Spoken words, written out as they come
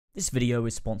This video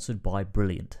is sponsored by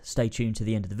Brilliant. Stay tuned to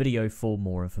the end of the video for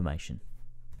more information.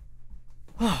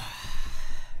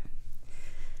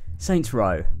 Saints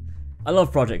Row. I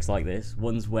love projects like this,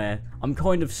 ones where I'm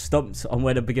kind of stumped on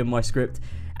where to begin my script.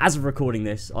 As of recording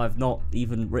this, I've not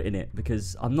even written it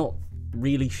because I'm not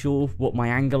really sure what my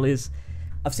angle is.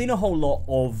 I've seen a whole lot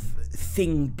of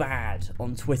thing bad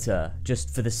on Twitter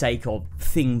just for the sake of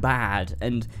thing bad,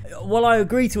 and while I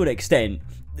agree to an extent,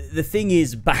 the thing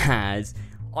is bad,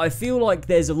 I feel like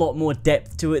there's a lot more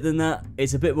depth to it than that.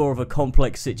 It's a bit more of a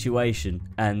complex situation,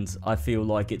 and I feel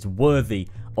like it's worthy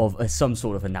of some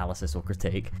sort of analysis or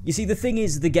critique. You see, the thing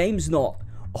is, the game's not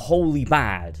wholly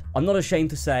bad. I'm not ashamed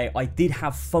to say I did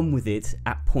have fun with it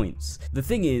at points. The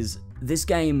thing is, this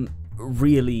game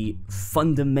really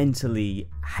fundamentally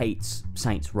hates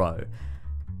Saints Row.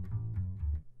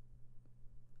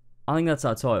 I think that's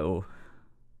our title.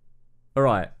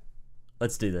 Alright,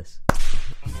 let's do this.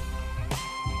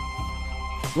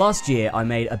 Last year, I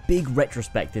made a big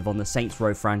retrospective on the Saints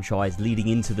Row franchise leading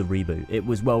into the reboot. It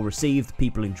was well received,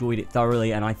 people enjoyed it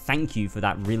thoroughly, and I thank you for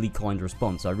that really kind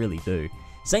response, I really do.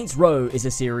 Saints Row is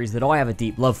a series that I have a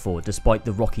deep love for, despite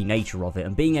the rocky nature of it,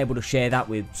 and being able to share that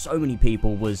with so many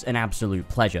people was an absolute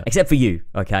pleasure. Except for you,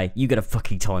 okay? You get a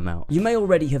fucking timeout. You may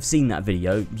already have seen that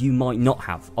video, you might not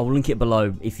have. I'll link it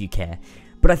below if you care.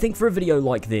 But I think for a video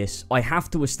like this, I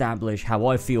have to establish how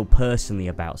I feel personally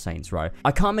about Saints Row.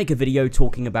 I can't make a video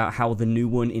talking about how the new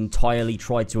one entirely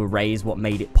tried to erase what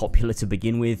made it popular to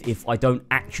begin with if I don't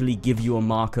actually give you a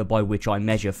marker by which I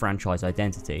measure franchise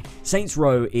identity. Saints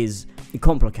Row is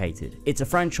complicated. It's a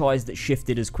franchise that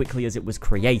shifted as quickly as it was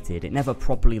created. It never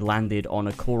properly landed on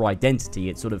a core identity.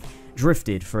 It sort of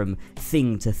drifted from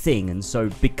thing to thing, and so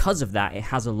because of that, it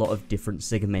has a lot of different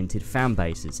segmented fan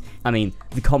bases. I mean,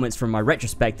 the comments from my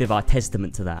retrospective are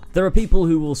testament to that. There are people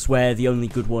who will swear the only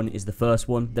good one is the first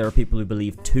one. There are people who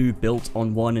believe 2 built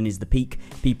on 1 and is the peak.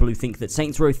 People who think that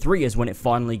Saints Row 3 is when it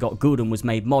finally got good and was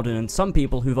made modern, and some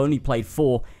people who've only played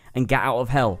 4 and get out of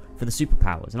hell for the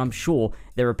superpowers. And I'm sure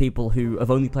there are people who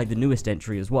have only played the newest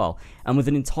entry as well. And with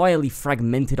an entirely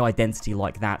fragmented identity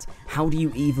like that, how do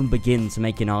you even begin to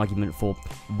make an argument for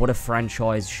what a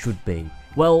franchise should be?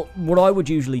 Well, what I would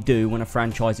usually do when a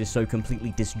franchise is so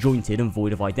completely disjointed and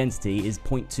void of identity is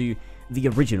point to the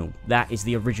original. That is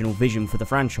the original vision for the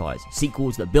franchise.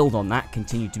 Sequels that build on that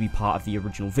continue to be part of the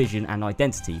original vision and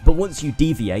identity. But once you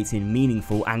deviate in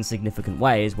meaningful and significant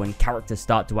ways, when characters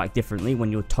start to act differently,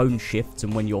 when your tone shifts,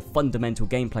 and when your fundamental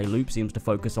gameplay loop seems to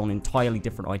focus on entirely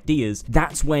different ideas,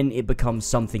 that's when it becomes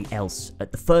something else.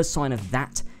 At the first sign of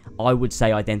that, I would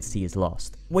say identity is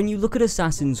lost. When you look at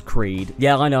Assassin's Creed,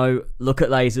 yeah, I know, look at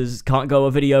LazerzZ, can't go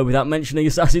a video without mentioning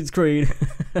Assassin's Creed.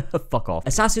 Fuck off.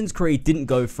 Assassin's Creed didn't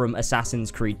go from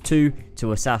Assassin's Creed 2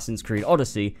 to Assassin's Creed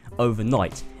Odyssey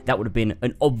overnight. That would have been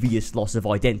an obvious loss of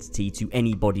identity to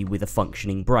anybody with a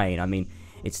functioning brain. I mean,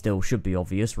 it still should be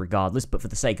obvious regardless, but for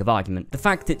the sake of argument, the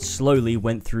fact it slowly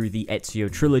went through the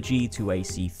Ezio trilogy to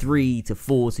AC3 to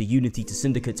 4 to Unity to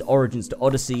Syndicate to Origins to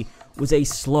Odyssey was a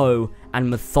slow and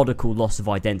methodical loss of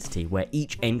identity, where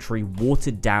each entry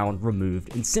watered down,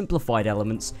 removed, and simplified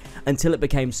elements until it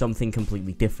became something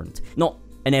completely different. Not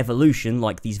an evolution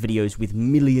like these videos with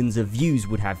millions of views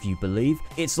would have you believe.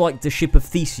 It's like the ship of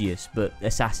Theseus, but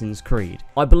Assassin's Creed.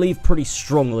 I believe pretty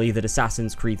strongly that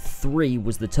Assassin's Creed 3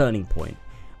 was the turning point.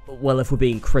 Well, if we're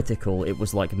being critical, it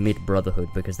was like mid-Brotherhood,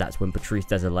 because that's when Patrice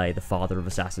Désilets, the father of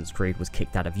Assassin's Creed, was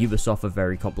kicked out of Ubisoft for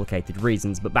very complicated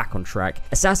reasons, but back on track.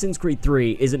 Assassin's Creed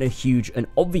 3 isn't a huge and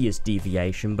obvious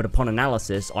deviation, but upon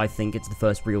analysis, I think it's the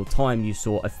first real time you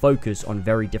saw a focus on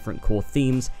very different core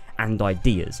themes and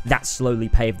ideas. That slowly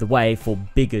paved the way for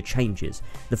bigger changes.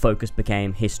 The focus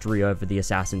became history over the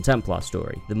Assassin Templar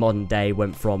story. The modern day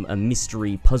went from a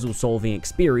mystery puzzle-solving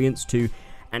experience to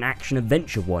an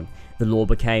action-adventure one. The lore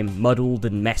became muddled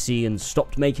and messy and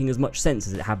stopped making as much sense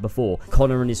as it had before.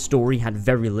 Connor and his story had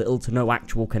very little to no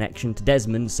actual connection to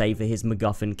Desmond save for his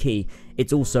MacGuffin key.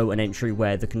 It's also an entry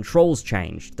where the controls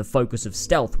changed, the focus of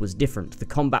stealth was different, the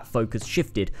combat focus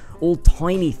shifted, all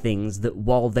tiny things that,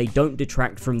 while they don't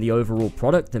detract from the overall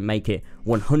product and make it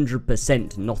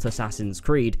 100% not Assassin's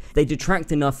Creed, they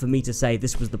detract enough for me to say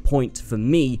this was the point for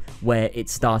me where it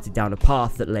started down a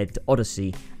path that led to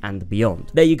Odyssey and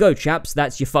beyond. There you go, chaps,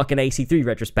 that's your fucking AC3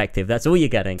 retrospective, that's all you're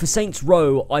getting. For Saints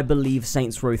Row, I believe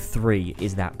Saints Row 3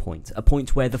 is that point, a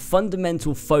point where the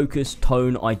fundamental focus,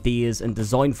 tone, ideas, and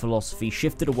design philosophy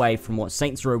shifted away from what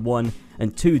Saints Row 1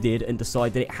 and 2 did and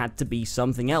decided it had to be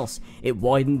something else. It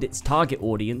widened its target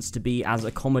audience to be as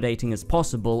accommodating as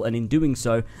possible, and in doing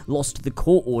so, lost the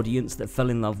core audience that fell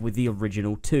in love with the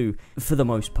original 2, for the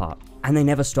most part. And they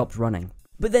never stopped running.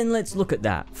 But then let's look at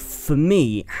that. For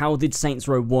me, how did Saints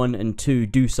Row 1 and 2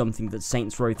 do something that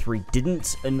Saints Row 3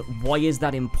 didn't, and why is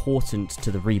that important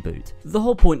to the reboot? The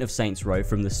whole point of Saints Row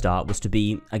from the start was to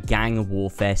be a gang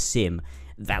warfare sim.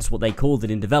 That's what they called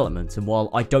it in development, and while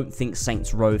I don't think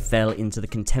Saints Row fell into the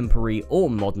contemporary or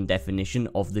modern definition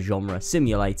of the genre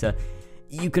simulator,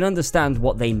 you can understand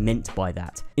what they meant by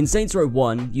that. In Saints Row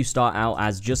 1, you start out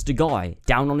as just a guy,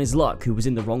 down on his luck, who was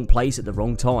in the wrong place at the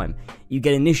wrong time. You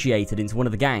get initiated into one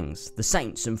of the gangs, the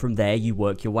Saints, and from there you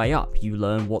work your way up. You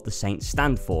learn what the Saints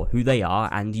stand for, who they are,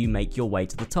 and you make your way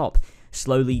to the top,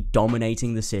 slowly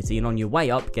dominating the city, and on your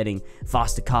way up getting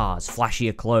faster cars,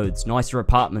 flashier clothes, nicer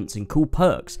apartments, and cool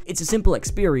perks. It's a simple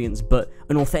experience, but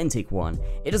an authentic one.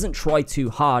 It doesn't try too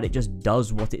hard, it just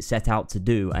does what it set out to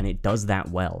do, and it does that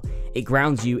well. It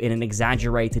grounds you in an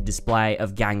exaggerated display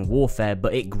of gang warfare,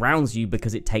 but it grounds you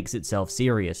because it takes itself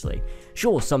seriously.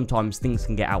 Sure, sometimes things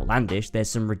can get outlandish, there's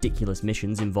some ridiculous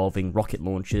missions involving rocket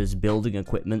launchers, building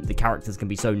equipment, the characters can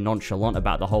be so nonchalant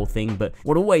about the whole thing, but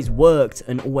what always worked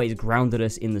and always grounded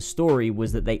us in the story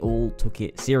was that they all took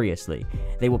it seriously.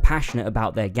 They were passionate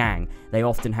about their gang, they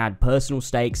often had personal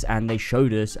stakes, and they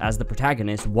showed us, as the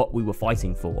protagonists, what we were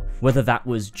fighting for. Whether that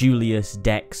was Julius,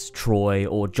 Dex, Troy,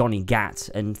 or Johnny Gat,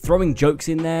 and throwing jokes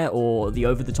in there or the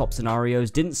over-the-top scenarios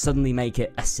didn't suddenly make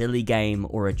it a silly game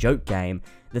or a joke game.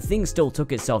 The thing still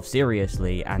took itself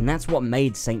seriously, and that's what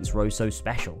made Saints Row so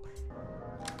special.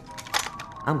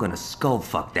 I'm gonna skull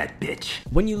fuck that bitch.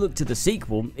 When you look to the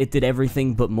sequel, it did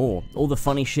everything but more. All the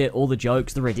funny shit, all the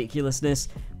jokes, the ridiculousness,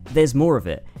 there's more of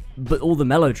it. But all the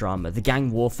melodrama, the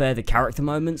gang warfare, the character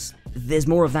moments, there's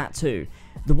more of that too.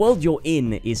 The world you're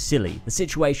in is silly, the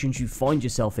situations you find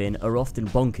yourself in are often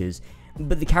bonkers,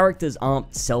 but the characters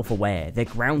aren't self-aware, they're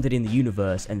grounded in the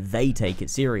universe and they take it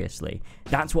seriously.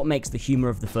 That's what makes the humour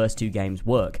of the first two games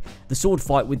work. The sword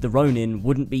fight with the Ronin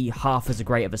wouldn't be half as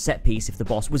great of a set piece if the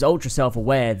boss was ultra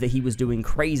self-aware that he was doing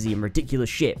crazy and ridiculous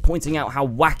shit, pointing out how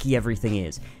wacky everything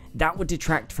is. That would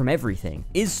detract from everything.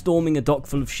 Is storming a dock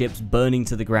full of ships burning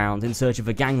to the ground in search of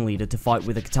a gang leader to fight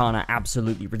with a katana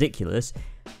absolutely ridiculous?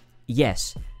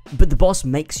 Yes. But the boss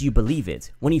makes you believe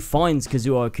it. When he finds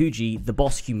Kazuo Okuji, the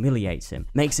boss humiliates him,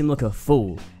 makes him look a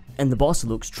fool, and the boss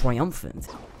looks triumphant.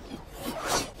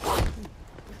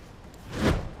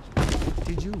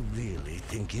 Did you really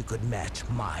think you could match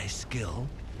my skill?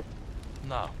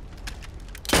 No.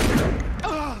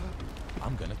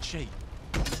 I'm gonna cheat.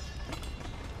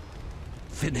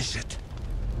 Finish it.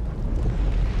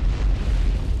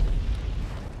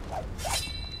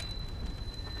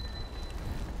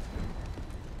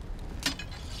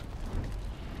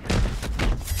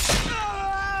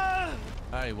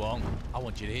 Hey, Wong, I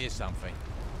want you to hear something.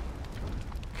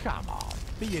 Come on,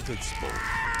 be a good sport.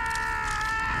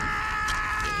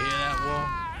 You hear that, Wong?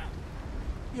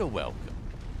 You're welcome.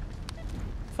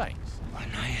 Thanks. When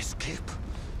I escape,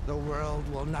 the world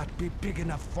will not be big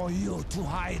enough for you to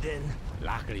hide in.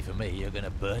 Luckily for me, you're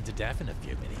gonna burn to death in a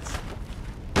few minutes.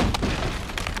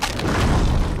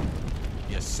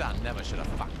 Your son never should have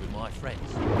fucked with my friends.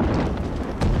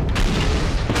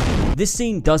 This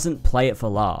scene doesn't play it for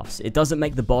laughs, it doesn't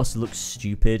make the boss look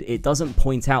stupid, it doesn't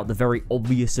point out the very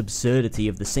obvious absurdity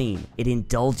of the scene, it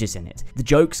indulges in it. The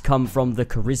jokes come from the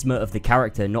charisma of the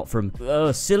character, not from,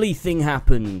 silly thing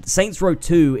happened. Saints Row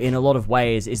 2, in a lot of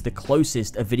ways, is the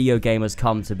closest a video game has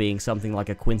come to being something like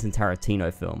a Quentin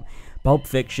Tarantino film. Pulp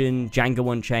Fiction,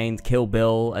 Django Unchained, Kill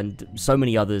Bill, and so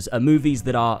many others are movies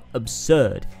that are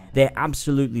absurd. They're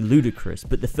absolutely ludicrous,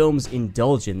 but the films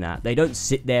indulge in that. They don't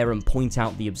sit there and point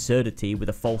out the absurdity with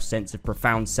a false sense of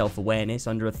profound self-awareness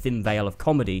under a thin veil of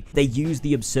comedy. They use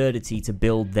the absurdity to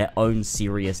build their own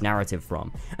serious narrative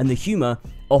from, and the humour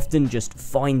often just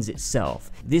finds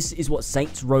itself. This is what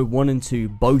Saints Row 1 and 2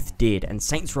 both did, and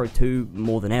Saints Row 2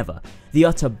 more than ever. The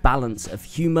utter balance of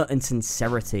humour and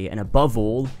sincerity, and above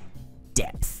all,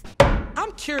 depth.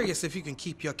 I'm curious if you can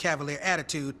keep your cavalier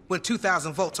attitude when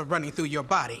 2,000 volts are running through your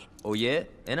body. Oh yeah?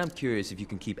 And I'm curious if you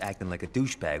can keep acting like a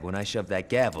douchebag when I shove that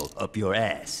gavel up your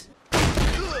ass.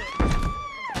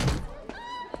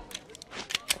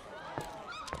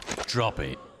 Drop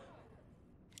it.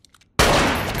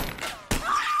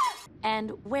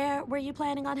 And where were you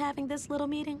planning on having this little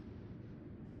meeting?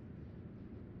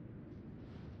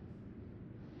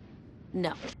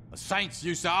 No. The Saints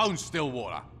used to own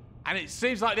Stillwater. And it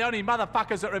seems like the only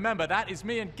motherfuckers that remember that is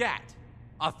me and Gat.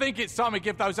 I think it's time we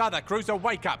give those other crews a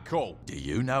wake-up call. Do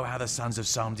you know how the Sons of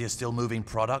Samedi are still moving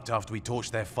product after we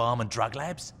torched their farm and drug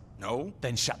labs? No?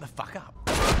 Then shut the fuck up.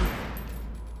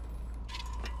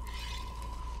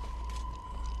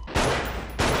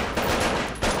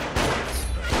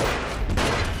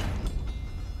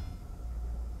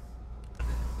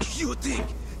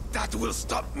 will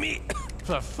stop me.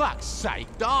 For fuck's sake,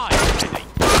 die already!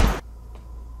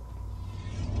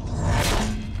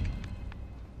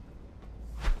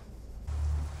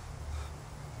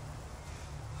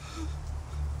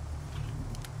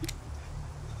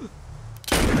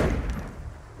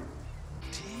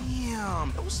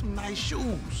 Damn, those some nice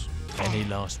shoes. Any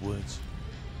last words?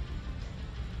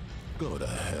 Go to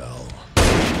hell.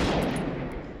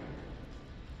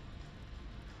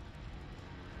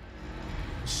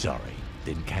 Sorry,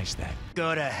 didn't catch that.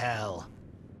 Go to hell.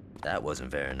 That wasn't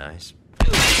very nice.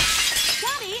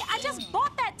 Daddy, I just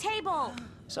bought that table!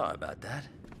 Sorry about that.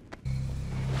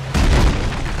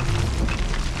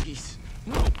 Jeez.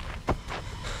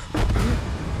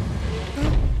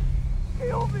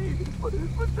 Kill me,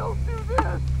 but don't do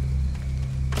this.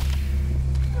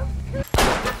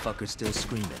 That fucker's still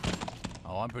screaming.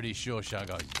 Oh, I'm pretty sure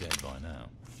Shanghai's dead by now.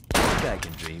 Guy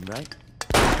can dream, right?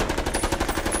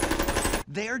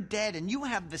 They're dead, and you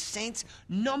have the Saints'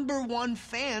 #1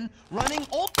 fan running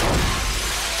all.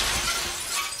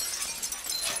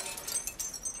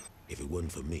 If it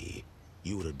wasn't for me,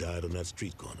 you would have died on that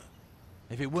street corner.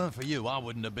 If it weren't for you, I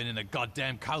wouldn't have been in a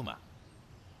goddamn coma.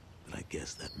 But I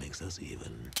guess that makes us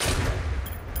even.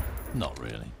 Not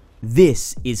really.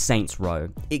 This is Saints Row.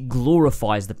 It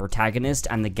glorifies the protagonist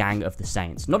and the gang of the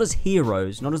Saints. Not as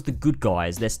heroes, not as the good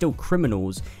guys, they're still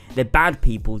criminals, they're bad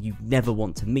people you never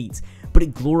want to meet, but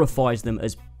it glorifies them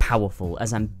as powerful,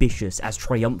 as ambitious, as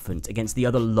triumphant against the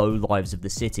other low lives of the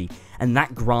city, and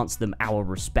that grants them our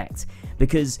respect.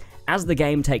 Because as the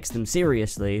game takes them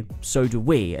seriously, so do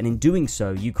we, and in doing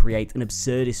so, you create an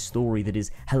absurdist story that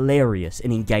is hilarious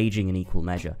and engaging in equal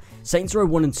measure. Saints Row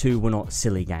 1 and 2 were not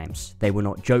silly games, they were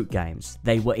not joke games,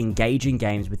 they were engaging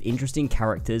games with interesting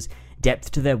characters,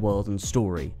 depth to their world and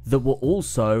story, that were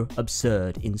also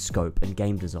absurd in scope and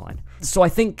game design. So I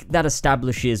think that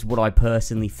establishes what I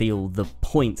personally feel the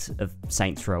point of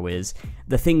Saints Row is,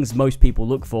 the things most people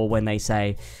look for when they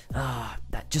say,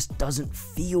 that just doesn't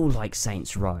feel like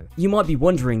Saints Row. You might be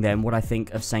wondering then what I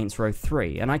think of Saints Row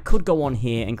 3, and I could go on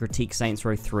here and critique Saints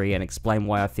Row 3 and explain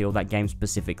why I feel that game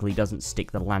specifically doesn't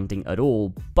stick the landing at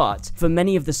all, but for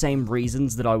many of the same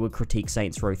reasons that I would critique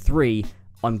Saints Row 3,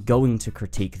 I'm going to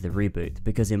critique the reboot,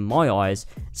 because in my eyes,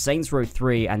 Saints Row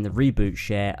 3 and the reboot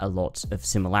share a lot of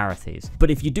similarities. But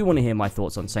if you do want to hear my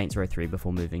thoughts on Saints Row 3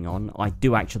 before moving on, I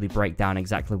do actually break down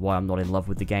exactly why I'm not in love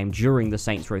with the game during the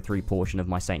Saints Row 3 portion of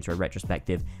my Saints Row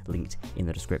retrospective, linked in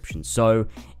the description. So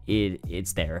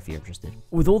it's there if you're interested.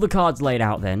 With all the cards laid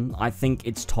out then, I think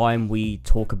it's time we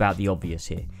talk about the obvious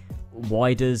here.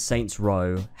 Why does Saints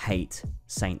Row hate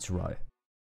Saints Row?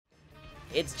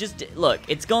 It's just, look,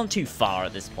 it's gone too far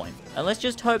at this point. And let's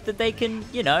just hope that they can,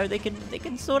 you know, they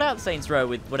can sort out Saints Row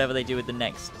with whatever they do with the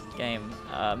next game.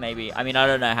 Maybe. I mean, I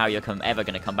don't know how you're ever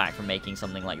going to come back from making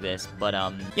something like this, but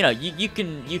you know, you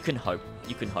can hope.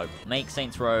 You can hope. Make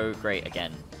Saints Row great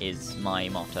again is my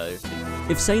motto.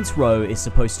 If Saints Row is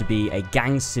supposed to be a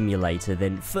gang simulator,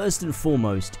 then first and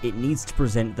foremost, it needs to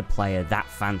present the player that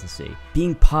fantasy.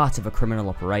 Being part of a criminal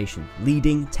operation,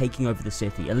 leading, taking over the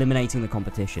city, eliminating the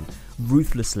competition,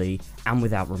 ruthlessly and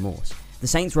without remorse. The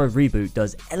Saints Row reboot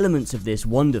does elements of this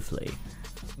wonderfully,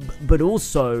 but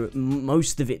also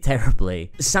most of it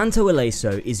terribly. Santo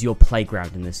Ilesso is your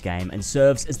playground in this game and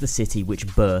serves as the city which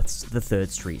births the 3rd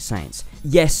Street Saints.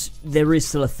 Yes, there is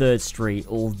still a 3rd Street,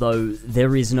 although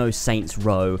there is no Saints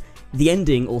Row. The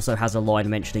ending also has a line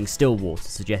mentioning Stillwater,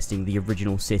 suggesting the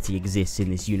original city exists in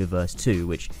this universe too,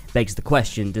 which begs the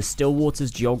question, does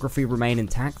Stillwater's geography remain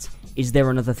intact? Is there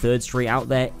another 3rd Street out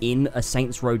there in a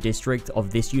Saints Row district of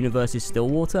this universe's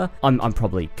Stillwater? I'm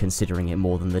probably considering it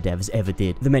more than the devs ever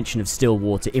did. The mention of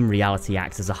Stillwater in reality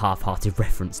acts as a half-hearted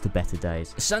reference to better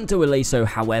days. Santo Ilesso,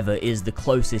 however, is the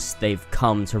closest they've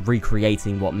come to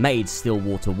recreating what made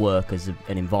Stillwater work as an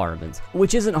environment,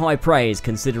 which isn't high praise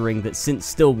considering that since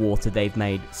Stillwater they've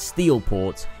made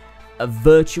Steelport, a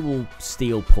virtual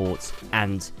Steelport,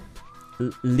 and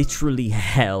literally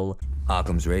hell.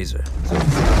 Occam's razor.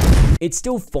 It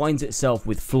still finds itself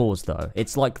with flaws though.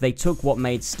 It's like they took what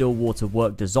made Stillwater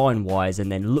work design-wise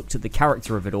and then looked at the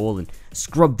character of it all and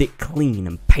scrubbed it clean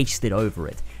and pasted over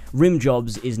it.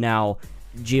 Rimjobs is now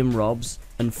Jim Robs,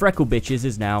 and Freckle Bitches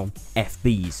is now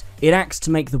FBs. It acts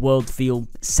to make the world feel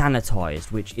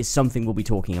sanitized, which is something we'll be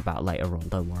talking about later on,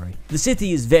 don't worry. The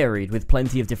city is varied with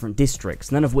plenty of different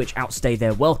districts, none of which outstay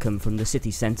their welcome from the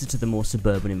city centre to the more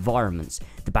suburban environments,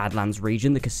 the Badlands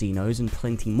region, the casinos, and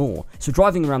plenty more. So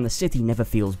driving around the city never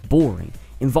feels boring.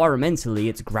 Environmentally,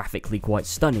 it's graphically quite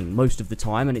stunning most of the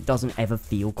time, and it doesn't ever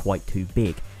feel quite too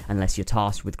big, unless you're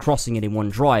tasked with crossing it in one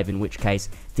drive, in which case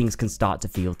things can start to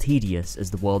feel tedious,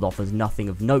 as the world offers nothing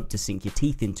of note to sink your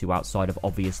teeth into outside of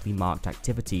obviously marked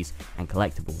activities and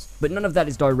collectibles. But none of that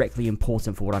is directly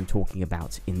important for what I'm talking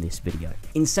about in this video.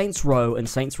 In Saints Row and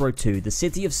Saints Row 2, the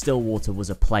city of Stillwater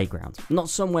was a playground, not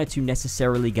somewhere to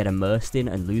necessarily get immersed in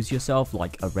and lose yourself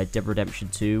like a Red Dead Redemption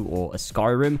 2 or a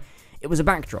Skyrim. It was a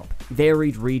backdrop,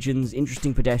 varied regions,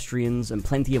 interesting pedestrians, and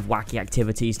plenty of wacky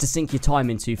activities to sink your time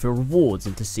into for rewards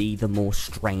and to see the more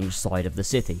strange side of the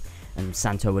city. And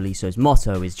Santo Ileso's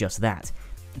motto is just that: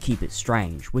 keep it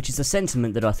strange, which is a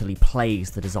sentiment that utterly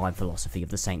plagues the design philosophy of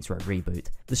the Saints Row reboot.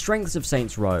 The strengths of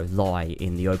Saints Row lie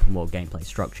in the open world gameplay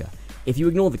structure. If you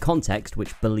ignore the context,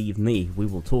 which believe me, we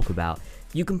will talk about,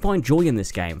 you can find joy in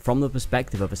this game from the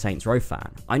perspective of a Saints Row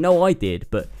fan. I know I did,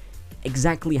 but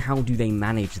exactly how do they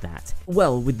manage that?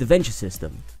 Well, with the venture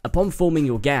system. Upon forming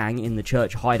your gang in the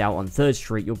church hideout on 3rd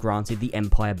Street, you're granted the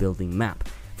empire building map.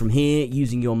 From here,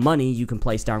 using your money, you can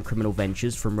place down criminal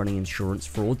ventures from running insurance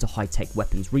fraud to high-tech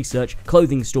weapons research,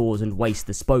 clothing stores, and waste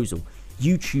disposal.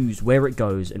 You choose where it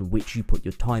goes and which you put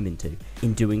your time into.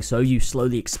 In doing so, you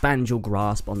slowly expand your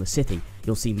grasp on the city.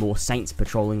 You'll see more saints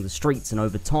patrolling the streets, and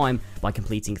over time, by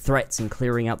completing threats and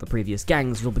clearing out the previous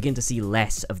gangs, you'll begin to see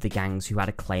less of the gangs who had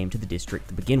a claim to the district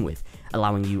to begin with,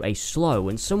 allowing you a slow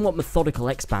and somewhat methodical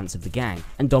expanse of the gang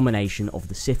and domination of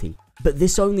the city. But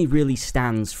this only really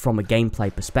stands from a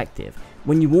gameplay perspective,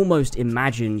 when you almost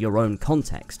imagine your own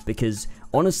context, because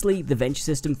honestly, the venture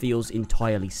system feels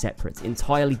entirely separate,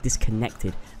 entirely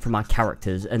disconnected from our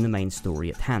characters and the main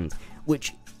story at hand,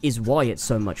 which is why it's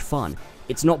so much fun.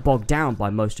 It's not bogged down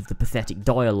by most of the pathetic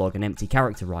dialogue and empty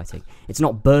character writing. It's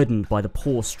not burdened by the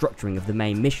poor structuring of the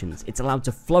main missions. It's allowed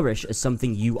to flourish as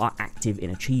something you are active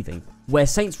in achieving. Where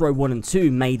Saints Row 1 and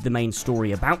 2 made the main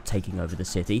story about taking over the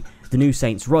city, the new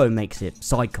Saints Row makes it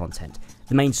side content.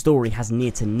 The main story has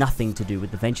near to nothing to do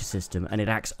with the venture system, and it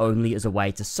acts only as a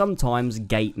way to sometimes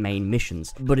gate main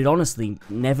missions, but it honestly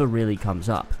never really comes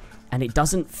up. And it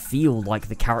doesn't feel like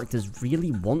the characters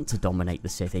really want to dominate the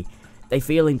city. They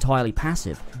feel entirely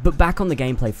passive. But back on the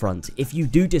gameplay front, if you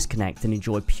do disconnect and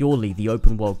enjoy purely the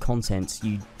open world content,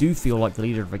 you do feel like the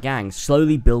leader of a gang,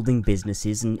 slowly building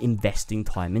businesses and investing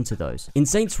time into those. In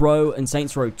Saints Row and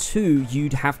Saints Row 2,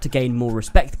 you'd have to gain more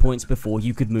respect points before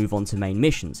you could move on to main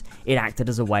missions. It acted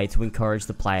as a way to encourage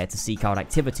the player to seek out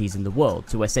activities in the world,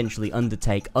 to essentially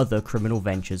undertake other criminal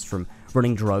ventures, from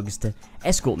running drugs to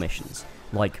escort missions.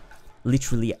 Like,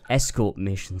 literally escort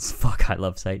missions. Fuck, I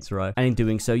love Saints Row. And in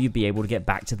doing so, you'd be able to get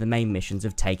back to the main missions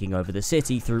of taking over the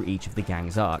city through each of the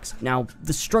gang's arcs. Now,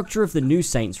 the structure of the new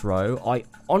Saints Row, I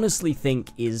honestly think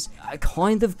is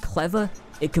kind of clever.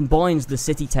 It combines the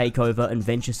city takeover and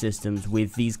venture systems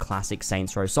with these classic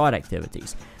Saints Row side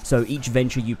activities. So each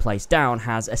venture you place down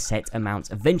has a set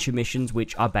amount of venture missions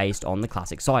which are based on the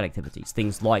classic side activities,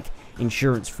 things like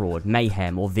insurance fraud,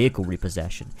 mayhem, or vehicle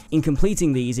repossession. In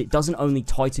completing these, it doesn't only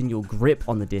tighten your grip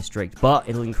on the district, but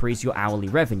it'll increase your hourly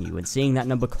revenue, and seeing that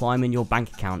number climb in your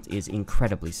bank account is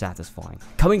incredibly satisfying.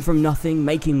 Coming from nothing,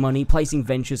 making money, placing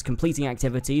ventures, completing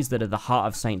activities that are the heart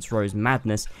of Saints Row's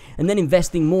madness, and then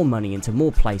investing more money into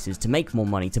more places to make more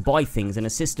money, to buy things in a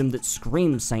system that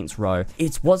screams Saints Row.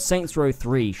 It's what Saints Row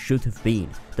 3 should have been,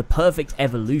 the perfect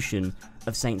evolution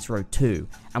of Saints Row 2,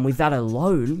 and with that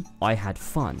alone, I had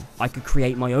fun. I could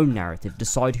create my own narrative,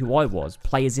 decide who I was,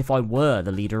 play as if I were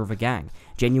the leader of a gang,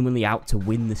 genuinely out to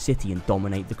win the city and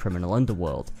dominate the criminal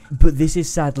underworld. But this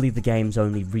is sadly the game's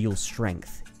only real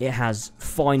strength. It has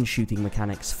fine shooting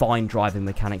mechanics, fine driving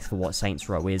mechanics for what Saints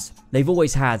Row is. They've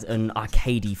always had an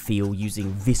arcadey feel,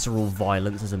 using visceral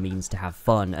violence as a means to have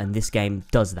fun, and this game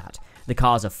does that. The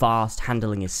cars are fast,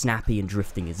 handling is snappy, and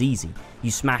drifting is easy. You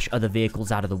smash other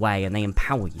vehicles out of the way and they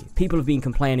empower you. People have been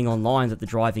complaining online that the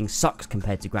driving sucks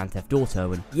compared to Grand Theft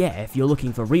Auto, and yeah, if you're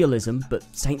looking for realism, but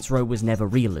Saints Row was never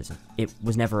realism. It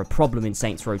was never a problem in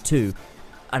Saints Row 2,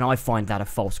 and I find that a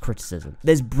false criticism.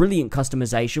 There's brilliant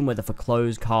customization, whether for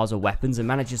clothes, cars, or weapons, and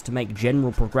manages to make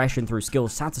general progression through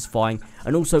skills satisfying,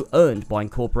 and also earned by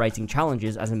incorporating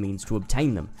challenges as a means to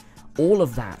obtain them. All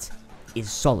of that is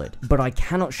solid, but I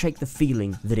cannot shake the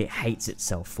feeling that it hates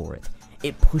itself for it.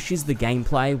 It pushes the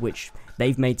gameplay, which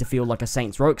they've made to feel like a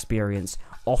Saints Row experience,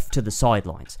 off to the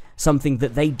sidelines, something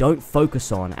that they don't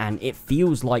focus on, and it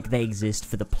feels like they exist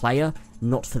for the player,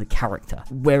 not for the character.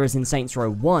 Whereas in Saints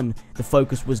Row 1, the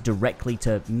focus was directly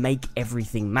to make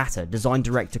everything matter. Design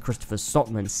director Christopher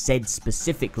Stockman said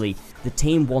specifically the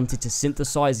team wanted to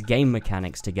synthesize game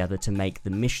mechanics together to make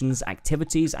the missions,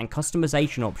 activities, and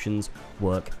customization options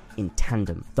work in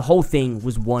tandem. The whole thing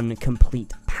was one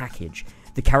complete package.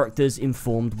 The characters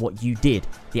informed what you did,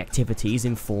 the activities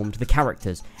informed the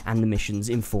characters, and the missions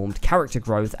informed character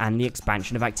growth and the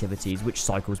expansion of activities which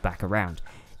cycles back around.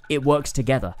 It works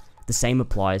together. The same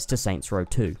applies to Saints Row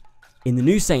 2. In the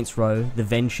new Saints Row, the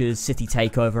ventures, city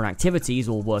takeover, and activities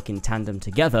all work in tandem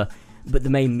together, but the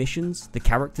main missions, the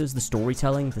characters, the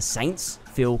storytelling, the Saints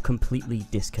feel completely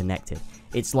disconnected.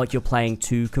 It's like you're playing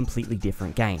two completely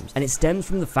different games. And it stems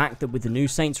from the fact that with the new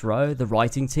Saints Row, the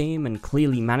writing team and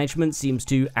clearly management seems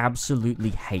to absolutely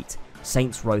hate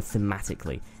Saints Row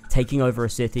thematically. Taking over a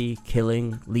city,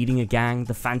 killing, leading a gang,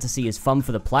 the fantasy is fun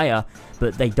for the player,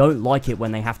 but they don't like it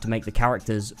when they have to make the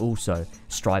characters also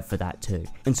strive for that too.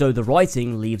 And so the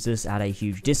writing leaves us at a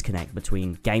huge disconnect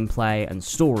between gameplay and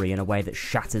story in a way that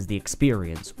shatters the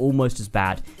experience, almost as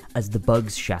bad as the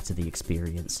bugs shatter the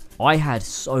experience. I had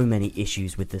so many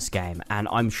issues with this game, and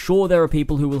I'm sure there are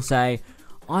people who will say,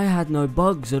 I had no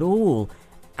bugs at all.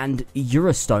 And you're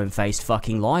a stone-faced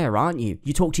fucking liar, aren't you?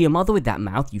 You talk to your mother with that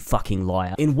mouth, you fucking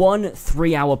liar. In one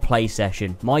 3-hour play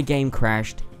session, my game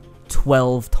crashed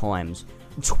 12 times.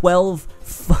 12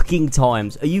 fucking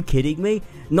times. Are you kidding me?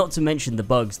 Not to mention the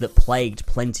bugs that plagued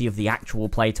plenty of the actual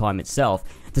playtime itself.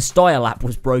 The style app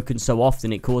was broken so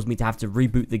often it caused me to have to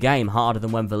reboot the game harder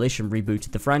than when Volition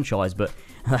rebooted the franchise, but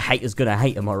a hater's gonna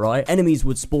hate, am I right? Enemies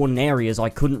would spawn in areas I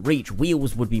couldn't reach,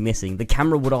 wheels would be missing, the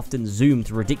camera would often zoom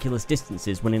to ridiculous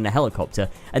distances when in a helicopter,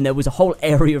 and there was a whole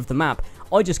area of the map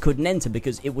I just couldn't enter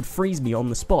because it would freeze me on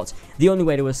the spot. The only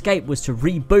way to escape was to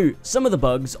reboot. Some of the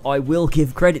bugs I will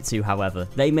give credit to, however.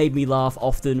 They made me laugh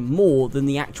often more than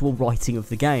the actual writing of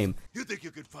the game. You think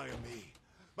you could fire me?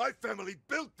 My family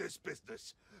built this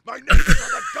business. My name is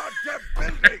on the goddamn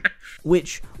building!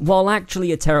 Which, while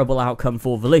actually a terrible outcome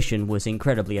for Volition, was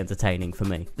incredibly entertaining for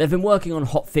me. They've been working on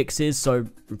hot fixes, so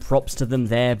props to them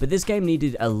there, but this game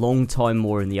needed a long time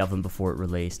more in the oven before it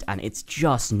released, and it's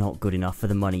just not good enough for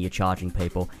the money you're charging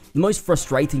people. The most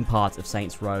frustrating part of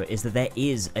Saints Row is that there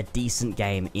is a decent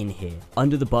game in here.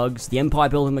 Under the bugs, the empire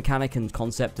building mechanic and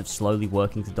concept of slowly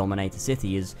working to dominate a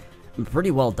city is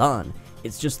pretty well done.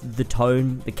 It's just the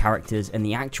tone, the characters, and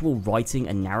the actual writing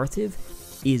and narrative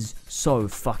is so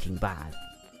fucking bad.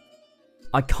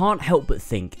 I can't help but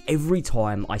think every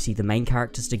time I see the main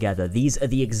characters together, these are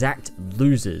the exact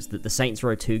losers that the Saints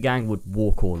Row 2 gang would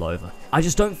walk all over. I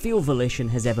just don't feel Volition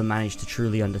has ever managed to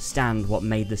truly understand what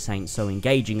made the Saints so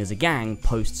engaging as a gang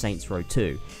post Saints Row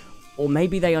 2. Or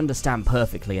maybe they understand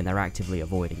perfectly and they're actively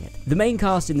avoiding it. The main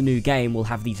cast in the new game will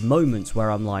have these moments where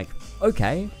I'm like,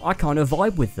 okay, I kind of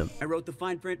vibe with them. I wrote the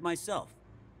fine print myself.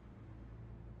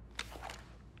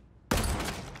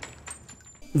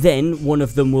 Then one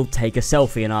of them will take a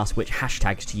selfie and ask which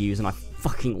hashtags to use, and I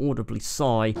fucking audibly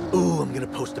sigh. Ooh, I'm gonna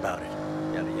post about it.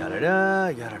 Yada yada da,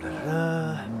 yada da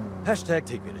da. Hashtag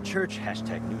take me to church,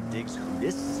 hashtag new digs who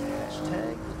this,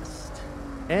 hashtag list.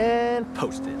 And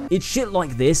post it. It's shit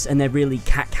like this and their really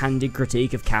cack-handed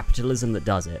critique of capitalism that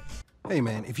does it. Hey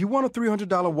man, if you want a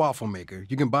 $300 waffle maker,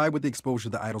 you can buy it with the exposure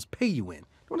the idols pay you in.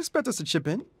 Don't expect us to chip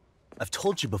in. I've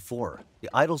told you before, the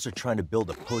idols are trying to build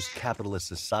a post-capitalist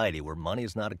society where money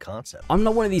is not a concept. I'm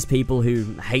not one of these people who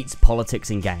hates politics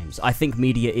in games. I think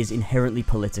media is inherently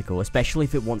political, especially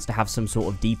if it wants to have some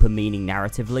sort of deeper meaning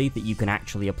narratively that you can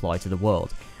actually apply to the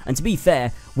world. And to be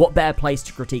fair, what better place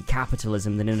to critique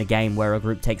capitalism than in a game where a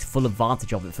group takes full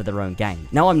advantage of it for their own gain?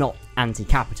 Now, I'm not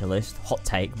anti-capitalist, hot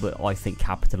take, but I think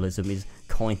capitalism is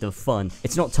kind of fun.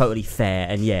 It's not totally fair,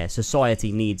 and yeah,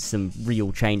 society needs some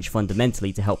real change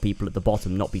fundamentally to help people at the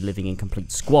bottom not be living in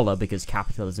complete squalor, because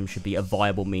capitalism should be a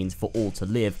viable means for all to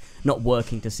live, not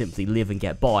working to simply live and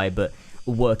get by, but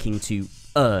working to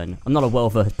earn. I'm not a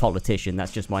well-versed politician,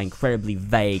 that's just my incredibly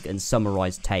vague and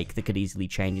summarized take that could easily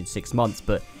change in 6 months,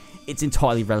 but it's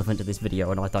entirely relevant to this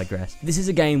video and I digress. This is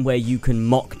a game where you can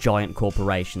mock giant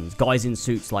corporations, guys in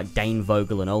suits like Dane,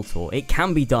 Vogel and Ultor. It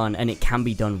can be done and it can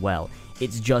be done well.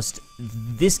 It's just,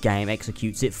 this game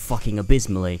executes it fucking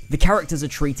abysmally. The characters are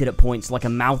treated at points like a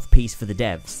mouthpiece for the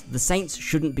devs. The Saints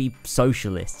shouldn't be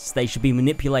socialists, they should be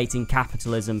manipulating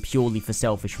capitalism purely for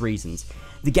selfish reasons.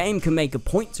 The game can make a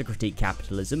point to critique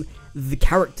capitalism, the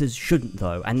characters shouldn't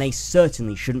though, and they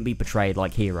certainly shouldn't be portrayed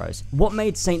like heroes. What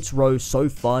made Saints Row so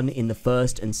fun in the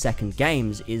first and second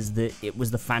games is that it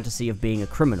was the fantasy of being a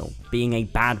criminal, being a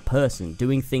bad person,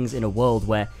 doing things in a world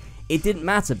where it didn't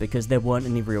matter because there weren't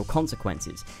any real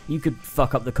consequences. You could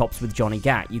fuck up the cops with Johnny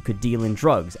Gat, you could deal in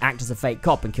drugs, act as a fake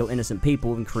cop and kill innocent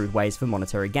people in crude ways for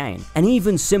monetary gain. And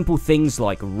even simple things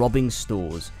like robbing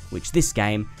stores, which this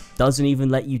game doesn't even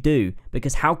let you do,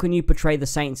 because how can you portray the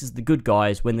Saints as the good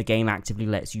guys when the game actively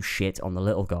lets you shit on the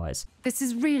little guys? This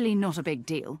is really not a big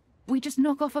deal. We just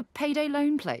knock off a payday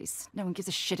loan place. No one gives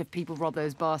a shit if people rob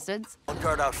those bastards. One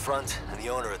guard out front and the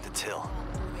owner at the till.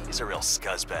 He's a real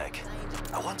scuzzbag.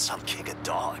 I want some kick a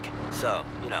dog. So,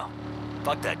 you know,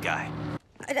 fuck that guy.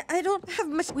 I don't have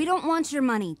much. We don't want your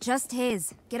money, just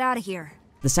his. Get out of here.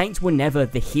 The Saints were never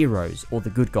the heroes or the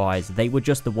good guys, they were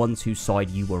just the ones whose side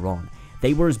you were on.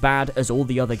 They were as bad as all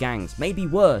the other gangs, maybe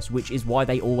worse, which is why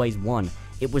they always won.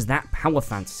 It was that power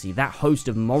fantasy, that host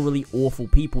of morally awful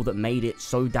people that made it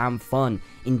so damn fun,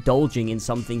 indulging in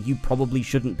something you probably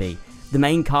shouldn't be. The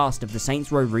main cast of the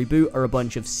Saints Row reboot are a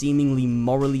bunch of seemingly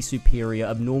morally superior,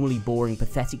 abnormally boring,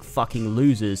 pathetic fucking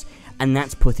losers, and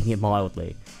that's putting it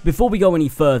mildly. Before we go any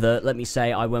further, let me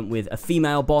say I went with a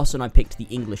female boss and I picked the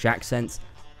English accent.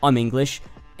 I'm English.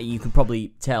 You can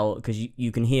probably tell because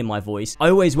you can hear my voice. I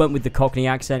always went with the Cockney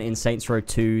accent in Saints Row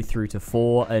 2 through to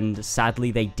 4, and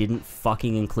sadly they didn't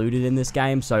fucking include it in this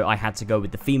game, so I had to go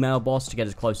with the female boss to get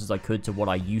as close as I could to what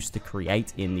I used to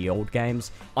create in the old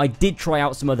games. I did try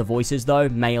out some other voices though,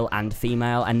 male and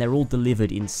female, and they're all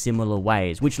delivered in similar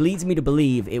ways, which leads me to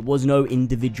believe it was no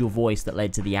individual voice that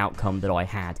led to the outcome that I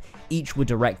had. Each were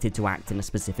directed to act in a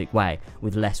specific way,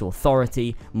 with less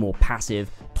authority, more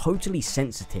passive, totally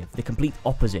sensitive, the complete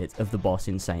opposite of the boss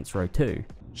in Saints Row 2.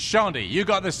 Shandy, you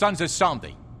got the Sons of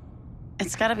Sandy.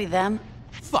 It's gotta be them.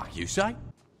 Fuck, you say?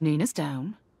 Nina's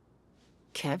down.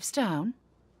 Kev's down.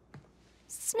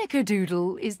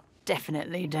 Snickerdoodle is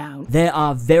definitely down. There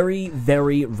are very,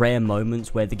 very rare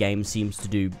moments where the game seems to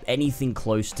do anything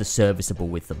close to serviceable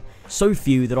with them. So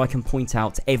few that I can point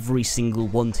out every single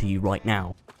one to you right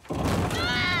now.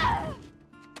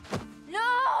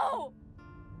 No!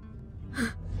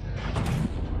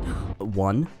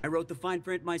 1. I wrote the fine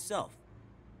print myself.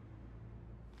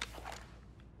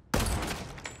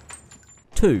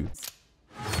 2.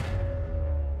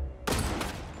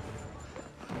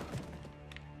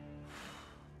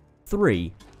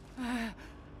 3.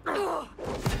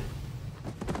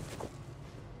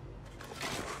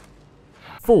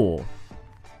 4.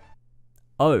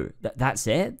 Oh, that's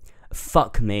it?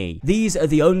 Fuck me. These are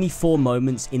the only 4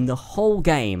 moments in the whole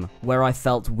game where I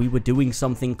felt we were doing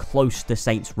something close to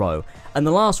Saints Row, and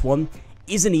the last one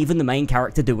isn't even the main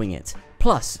character doing it.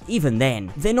 Plus, even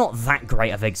then, they're not that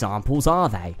great of examples, are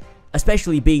they?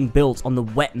 Especially being built on the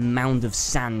wet mound of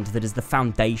sand that is the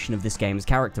foundation of this game's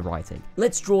character writing.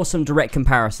 Let's draw some direct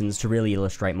comparisons to really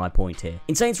illustrate my point here.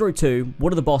 In Saints Row 2,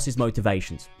 what are the boss's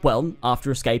motivations? Well, after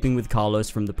escaping with Carlos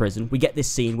from the prison, we get this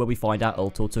scene where we find out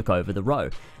Ultor took over the row.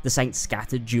 The Saints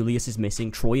scattered, Julius is missing,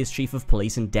 Troy is chief of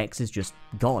police, and Dex is just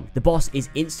gone. The boss is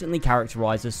instantly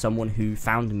characterized as someone who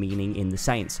found meaning in the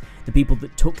Saints, the people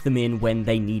that took them in when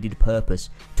they needed purpose,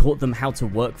 taught them how to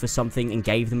work for something, and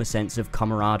gave them a sense of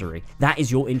camaraderie. That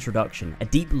is your introduction, a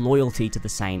deep loyalty to the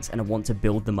Saints and a want to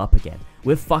build them up again.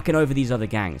 We're fucking over these other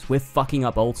gangs, we're fucking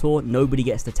up Ultor, nobody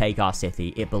gets to take our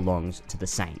city, it belongs to the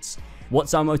Saints.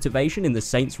 What's our motivation in the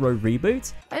Saints Row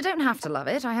reboot? I don't have to love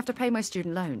it, I have to pay my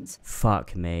student loans.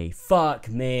 Fuck me. Fuck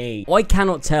me. I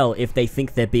cannot tell if they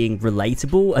think they're being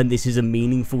relatable and this is a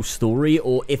meaningful story,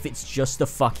 or if it's just a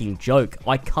fucking joke.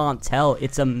 I can't tell,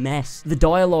 it's a mess. The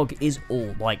dialogue is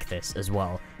all like this as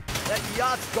well. That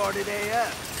yacht's guarded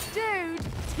AF. Dude,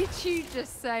 did you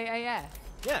just say AF?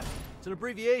 Yeah, it's an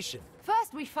abbreviation.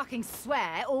 First, we fucking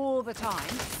swear all the time.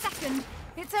 Second,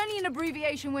 it's only an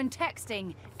abbreviation when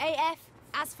texting. AF,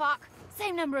 as fuck,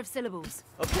 same number of syllables.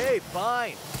 Okay,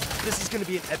 fine. This is gonna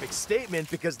be an epic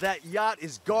statement because that yacht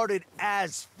is guarded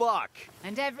as fuck.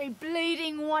 And every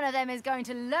bleeding one of them is going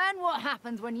to learn what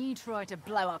happens when you try to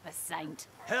blow up a saint.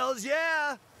 Hells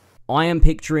yeah! I am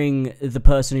picturing the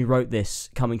person who wrote this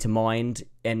coming to mind,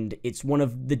 and it's one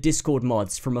of the Discord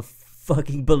mods from a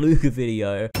fucking Beluga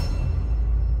video.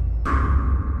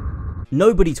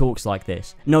 Nobody talks like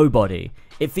this. Nobody.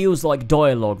 It feels like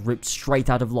dialogue ripped straight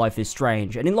out of Life is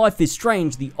Strange, and in Life is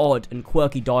Strange, the odd and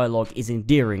quirky dialogue is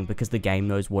endearing because the game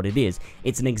knows what it is.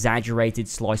 It's an exaggerated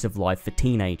slice of life for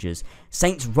teenagers.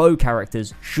 Saints Row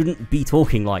characters shouldn't be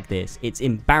talking like this. It's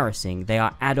embarrassing. They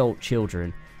are adult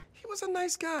children. He was a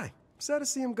nice guy. Sad to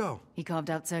see him go. He carved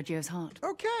out Sergio's heart.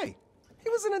 Okay. He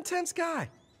was an intense guy.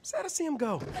 Sad to see him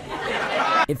go.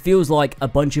 It feels like a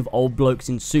bunch of old blokes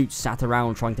in suits sat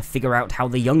around trying to figure out how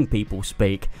the young people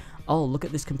speak. Oh, look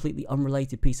at this completely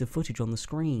unrelated piece of footage on the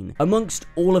screen. Amongst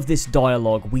all of this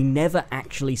dialogue, we never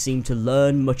actually seem to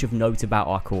learn much of note about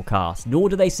our core cast, nor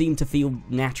do they seem to feel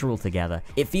natural together.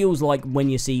 It feels like when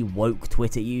you see woke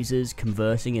Twitter users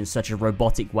conversing in such a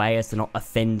robotic way as to not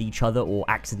offend each other or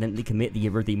accidentally commit the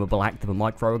irredeemable act of a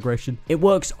microaggression. It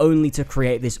works only to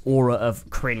create this aura of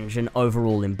cringe and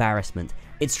overall embarrassment.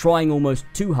 It's trying almost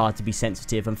too hard to be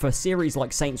sensitive, and for a series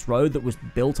like Saints Row that was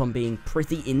built on being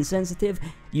pretty insensitive,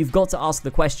 you've got to ask the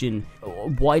question,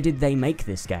 why did they make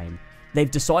this game?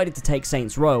 They've decided to take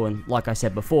Saints Row and, like I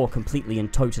said before, completely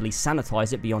and totally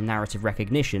sanitize it beyond narrative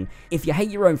recognition. If you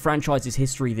hate your own franchise's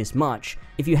history this much,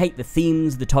 if you hate the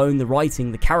themes, the tone, the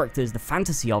writing, the characters, the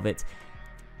fantasy of it,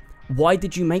 why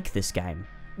did you make this game?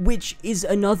 Which is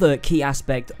another key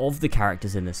aspect of the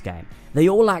characters in this game. They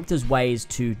all act as ways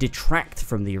to detract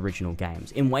from the original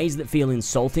games, in ways that feel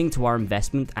insulting to our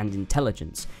investment and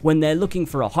intelligence. When they're looking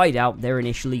for a hideout, they're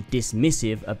initially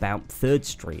dismissive about 3rd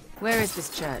Street. Where is this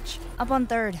church? Up on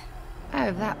 3rd.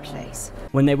 Oh, that place.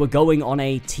 When they were going on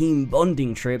a team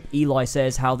bonding trip, Eli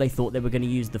says how they thought they were going to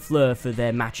use the fleur for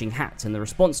their matching hats, and the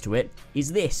response to it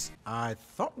is this. I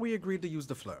thought we agreed to use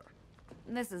the fleur.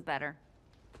 This is better.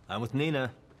 I'm with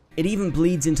Nina. It even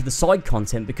bleeds into the side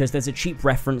content because there's a cheap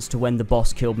reference to when the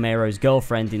boss killed Mero's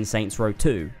girlfriend in Saints Row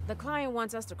 2. The client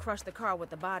wants us to crush the car with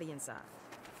the body inside.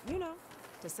 You know,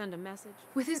 to send a message.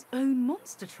 With his own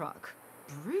monster truck.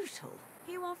 Brutal.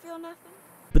 He won't feel nothing.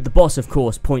 But the boss, of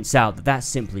course, points out that that's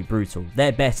simply brutal.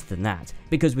 They're better than that.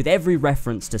 Because with every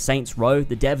reference to Saints Row,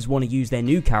 the devs want to use their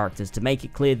new characters to make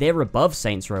it clear they're above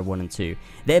Saints Row 1 and 2.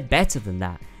 They're better than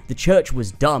that. The church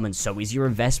was dumb, and so is your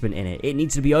investment in it. It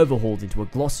needs to be overhauled into a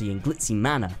glossy and glitzy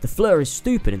manner. The fleur is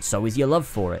stupid, and so is your love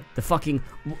for it. The fucking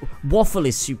waffle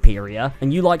is superior.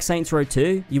 And you like Saints Row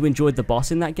 2? You enjoyed the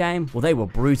boss in that game? Well, they were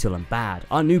brutal and bad.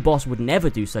 Our new boss would never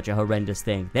do such a horrendous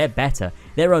thing. They're better.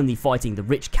 They're only fighting the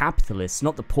rich capitalists,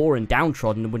 not the poor and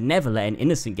downtrodden, and would never let an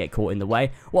innocent get caught in the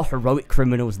way. What heroic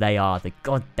criminals they are, the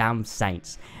goddamn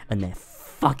saints. And their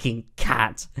fucking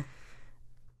cat.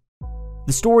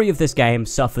 The story of this game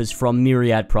suffers from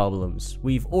myriad problems.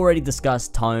 We've already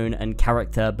discussed tone and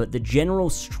character, but the general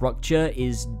structure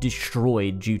is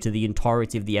destroyed due to the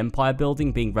entirety of the empire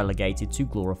building being relegated to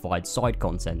glorified side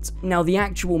content. Now, the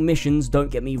actual missions, don't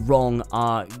get me wrong,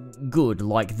 are good,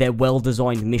 like they're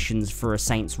well-designed missions for a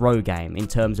Saints Row game in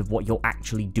terms of what you're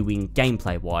actually doing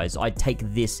gameplay-wise. I'd take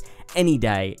this any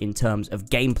day in terms of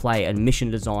gameplay and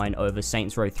mission design over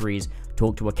Saints Row 3's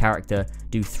talk to a character,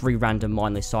 do 3 random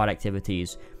mindless side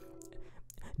activities,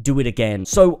 do it again.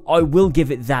 So I will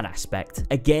give it that aspect.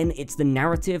 Again, it's the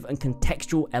narrative and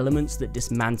contextual elements that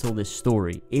dismantle this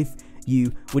story, if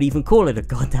you would even call it a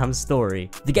goddamn story.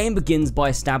 The game begins by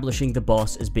establishing the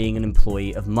boss as being an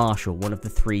employee of Marshall, one of the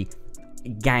 3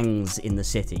 gangs in the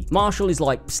city. Marshall is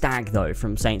like Stag though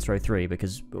from Saints Row 3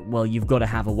 because, well, you've got to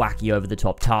have a wacky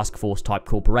over-the-top task force type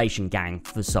corporation gang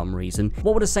for some reason.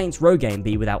 What would a Saints Row game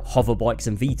be without hoverbikes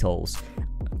and VTOLs?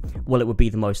 Well, it would be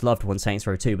the most loved one, Saints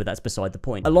Row 2, but that's beside the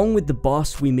point. Along with the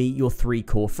boss, we meet your 3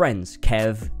 core friends,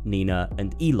 Kev, Nina,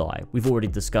 and Eli. We've already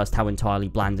discussed how entirely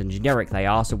bland and generic they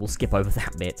are, so we'll skip over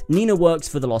that bit. Nina works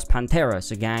for the Los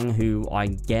Panteras, a gang who I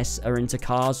guess are into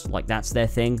cars, like that's their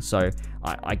thing, so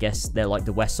I guess they're like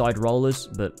the West Side Rollers,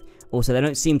 but also they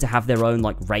don't seem to have their own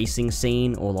like racing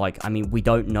scene, or like, I mean, we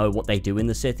don't know what they do in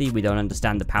the city, we don't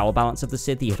understand the power balance of the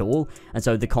city at all, and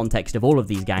so the context of all of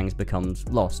these gangs becomes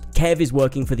lost. Kev is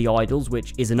working for the Idols,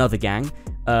 which is another gang.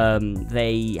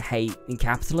 They hate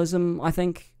capitalism, I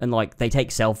think, and like they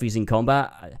take selfies in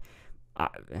combat.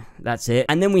 That's it.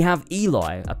 And then we have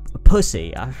Eli, a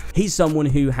pussy. He's someone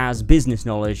who has business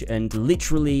knowledge and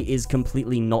literally is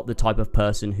completely not the type of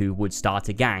person who would start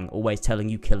a gang, always telling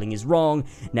you killing is wrong,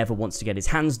 never wants to get his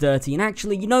hands dirty, and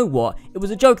actually, you know what? It was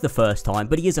a joke the first time,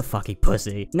 but he is a fucking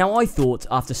pussy. Now, I thought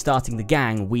after starting the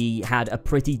gang, we had a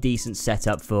pretty decent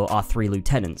setup for our 3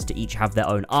 lieutenants to each have their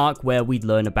own arc where we'd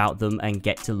learn about them and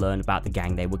get to learn about the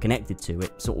gang they were connected to.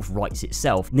 It sort of writes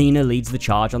itself. Nina leads the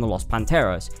charge on the Los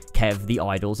Panteras, Kev the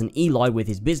Idols, and Eli, with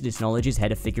his business knowledge, is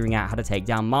head of figuring out how to take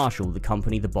down Marshall, the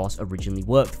company the boss originally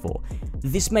worked for.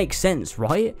 This makes sense,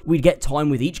 right? We'd get time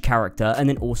with each character and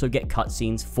then also get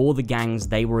cutscenes for the gangs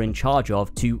they were in charge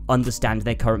of to understand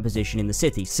their current position in the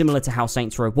city, similar to how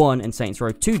Saints Row 1 and Saints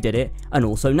Row 2 did it and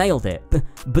also nailed it.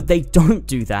 But they don't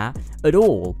do that at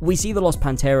all. We see the Los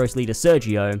Panteros leader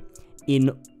Sergio in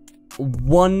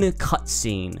one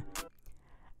cutscene,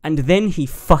 and then he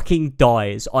fucking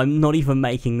dies. I'm not even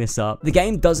making this up. The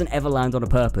game doesn't ever land on a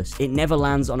purpose. It never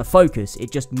lands on a focus.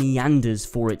 It just meanders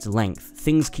for its length.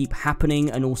 Things keep happening,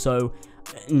 and also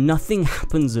nothing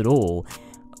happens at all.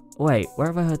 Wait, where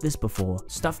have I heard this before?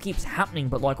 Stuff keeps happening,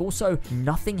 but like also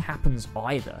nothing happens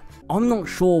either. I'm not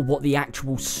sure what the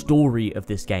actual story of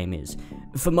this game is.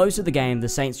 For most of the game, the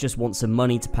Saints just want some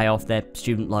money to pay off their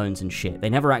student loans and shit. They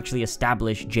never actually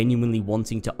establish genuinely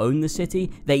wanting to own the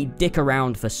city. They dick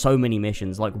around for so many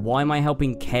missions. Like, why am I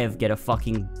helping Kev get a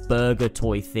fucking burger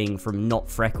toy thing from Not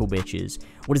Freckle Bitches?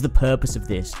 What is the purpose of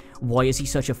this? Why is he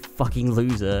such a fucking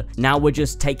loser? Now we're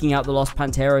just taking out the Los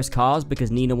Panteros cars because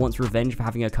Nina wants revenge for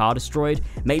having her car destroyed?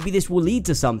 Maybe this will lead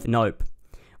to something. Nope.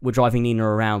 We're driving Nina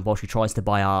around while she tries to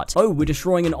buy art. Oh, we're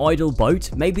destroying an idle boat?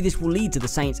 Maybe this will lead to the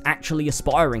Saints actually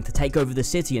aspiring to take over the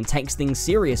city and takes things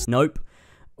serious. Nope.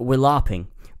 We're LARPing.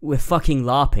 We're fucking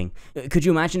LARPing. Could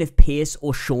you imagine if Pierce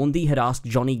or Shaundy had asked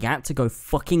Johnny Gat to go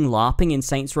fucking LARPing in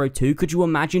Saints Row 2? Could you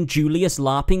imagine Julius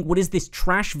LARPing? What is this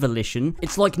trash volition?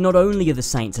 It's like not only are the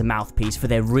Saints a mouthpiece for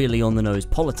their really on-the-nose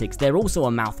politics, they're also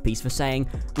a mouthpiece for saying,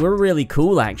 we're really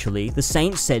cool actually, the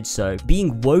Saints said so.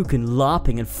 Being woke and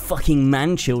LARPing and fucking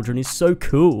man-children is so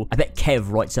cool. I bet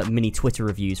Kev writes up mini Twitter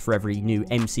reviews for every new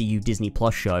MCU Disney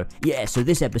Plus show. Yeah, so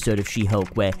this episode of She-Hulk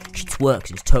where she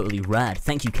twerks is totally rad.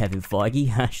 Thank you, Kevin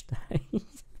Feige.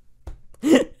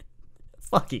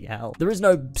 Fucking hell. There is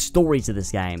no story to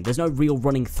this game. There's no real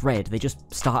running thread. They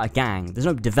just start a gang. There's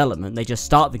no development. They just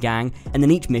start the gang, and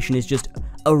then each mission is just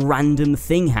a random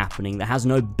thing happening that has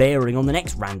no bearing on the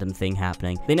next random thing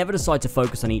happening. They never decide to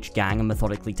focus on each gang and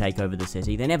methodically take over the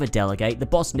city. They never delegate. The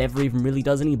boss never even really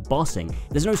does any bossing.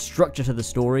 There's no structure to the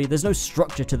story. There's no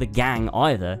structure to the gang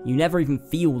either. You never even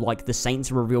feel like the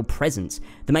Saints are a real presence.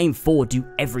 The main four do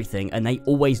everything, and they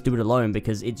always do it alone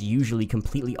because it's usually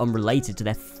completely unrelated to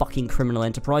their fucking criminal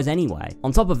enterprise anyway.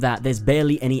 On top of that, there's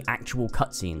barely any actual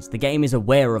cutscenes. The game is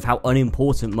aware of how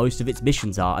unimportant most of its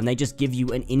missions are, and they just give you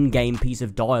an in-game piece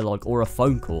of dialogue or a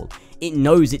phone call. It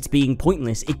knows it's being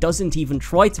pointless. It doesn't even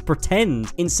try to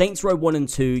pretend. In Saints Row 1 and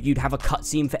 2, you'd have a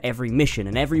cutscene for every mission,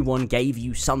 and everyone gave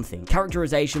you something.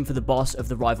 Characterization for the boss of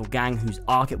the rival gang whose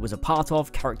arc it was a part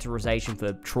of, characterization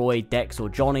for Troy, Dex, or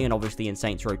Johnny, and obviously in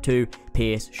Saints Row 2,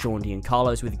 Pierce, Shaundy, and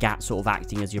Carlos, with Gat sort of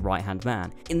acting as your right-hand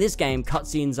man. In this game,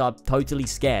 cutscenes are totally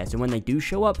scarce, and when they do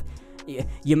show up,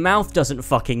 your mouth doesn't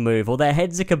fucking move, or their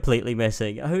heads are completely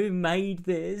missing. Who made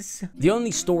this? The only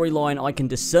storyline I can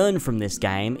discern from this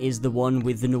game is the one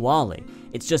with the Nuali.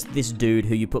 It's just this dude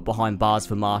who you put behind bars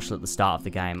for Marshall at the start of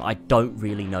the game. I don't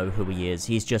really know who he is.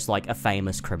 He's just like a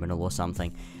famous criminal or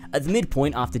something. At the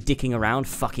midpoint, after dicking around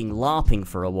fucking LARPing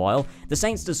for a while, the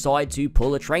Saints decide to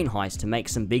pull a train heist to make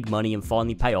some big money and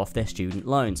finally pay off their student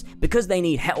loans. Because they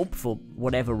need help for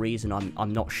whatever reason,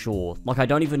 I'm not sure. Like, I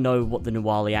don't even know what the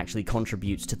Nuali actually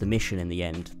contributes to the mission in the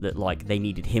end, that like they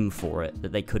needed him for it,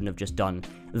 that they couldn't have just done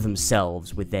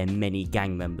themselves with their many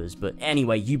gang members. But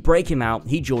anyway, you break him out,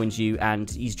 he joins you, and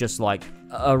he's just like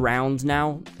around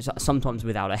now, sometimes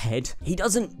without a head. He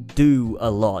doesn't do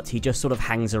a lot, he just sort of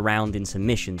hangs around in some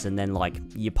missions, and then like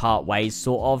you part ways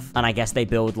sort of, and I guess they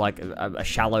build like a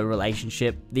shallow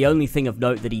relationship. The only thing of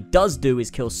note that he does do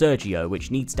is kill Sergio,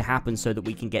 which needs to happen so that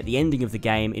we can get the ending of the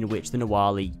game in which the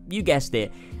Nuali, you guessed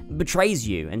it, betrays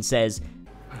you and says,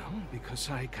 well, because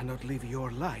I cannot live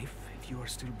your life if you are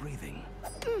still breathing.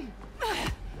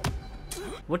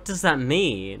 What does that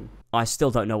mean? I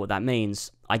still don't know what that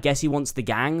means. I guess he wants the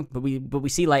gang, but we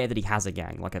see later that he has a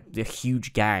gang, like a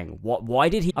huge gang. Why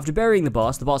did he? After burying the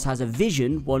boss has a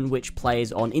vision, one which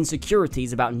plays on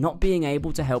insecurities about not being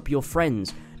able to help your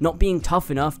friends, not being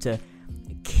tough enough to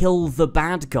kill the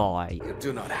bad guy. You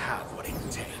do not have what it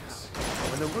takes.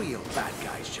 When the real bad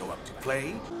guys show up to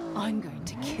play, I'm going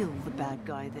to kill the bad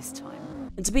guy this time.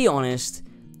 And to be honest,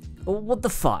 what the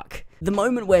fuck? The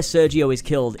moment where Sergio is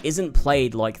killed isn't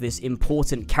played like this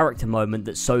important character moment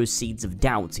that sows seeds of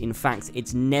doubt. In fact,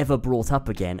 it's never brought up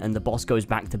again, and the boss goes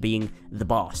back to being the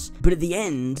boss. But at the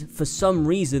end, for some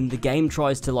reason, the game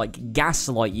tries to like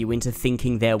gaslight you into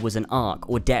thinking there was an arc,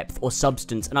 or depth, or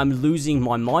substance, and I'm losing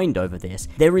my mind over this.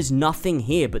 There is nothing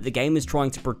here, but the game is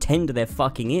trying to pretend there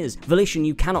fucking is. Volition,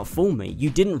 you cannot fool me. You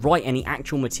didn't write any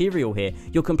actual material here.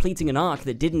 You're completing an arc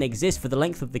that didn't exist for the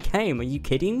length of the game. Are you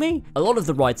kidding me? A lot of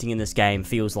the writing in this game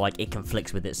feels like it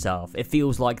conflicts with itself. It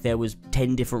feels like there was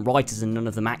 10 different writers and none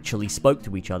of them actually spoke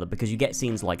to each other, because you get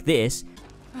scenes like this,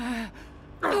 and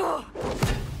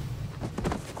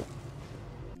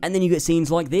then you get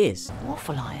scenes like this.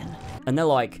 Waffle iron. And they're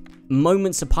like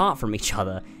moments apart from each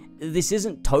other. This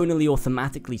isn't tonally or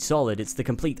thematically solid, it's the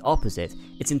complete opposite.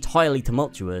 It's entirely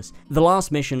tumultuous. The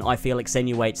last mission, I feel,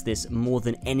 accentuates this more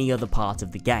than any other part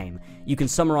of the game. You can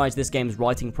summarize this game's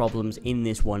writing problems in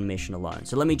this one mission alone,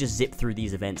 so let me just zip through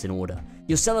these events in order.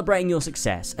 You're celebrating your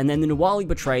success, and then the Nuali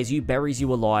betrays you, buries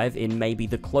you alive in maybe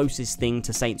the closest thing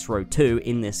to Saints Row 2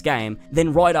 in this game.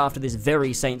 Then right after this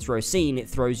very Saints Row scene, it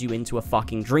throws you into a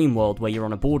fucking dream world where you're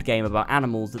on a board game about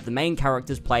animals that the main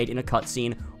characters played in a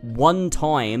cutscene one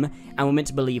time, and we're meant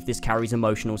to believe this carries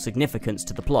emotional significance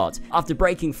to the plot. After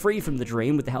breaking free from the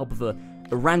dream with the help of a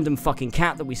a random fucking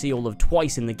cat that we see all of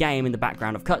twice in the game in the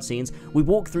background of cutscenes, we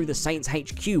walk through the Saints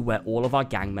HQ where all of our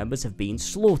gang members have been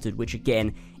slaughtered, which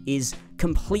again is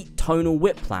complete tonal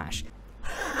whiplash.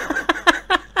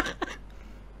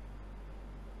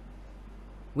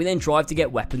 We then drive to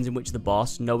get weapons, in which the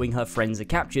boss, knowing her friends are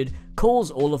captured,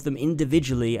 calls all of them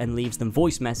individually and leaves them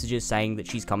voice messages saying that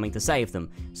she's coming to save them,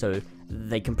 so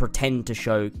they can pretend to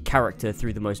show character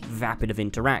through the most vapid of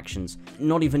interactions.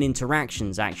 Not even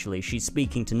interactions, actually, she's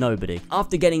speaking to nobody.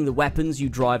 After getting the weapons, you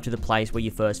drive to the place where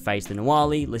you first face the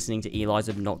Nuwali, listening to Eli's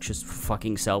obnoxious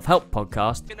fucking self-help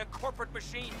podcast.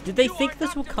 Did they think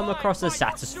this will come across as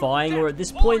satisfying, or at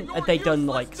this point had they done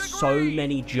like so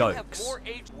many jokes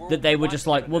that they were just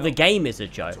like, well, the game is a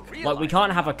joke. Like, we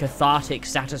can't have a cathartic,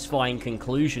 satisfying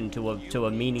conclusion to a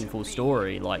meaningful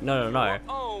story. Like, no.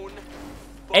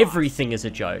 Everything is a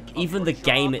joke. Even the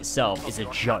game itself is a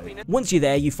joke. Once you're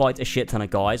there, you fight a shit ton of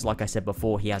guys. Like I said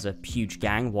before, he has a huge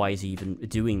gang. Why is he even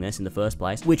doing this in the first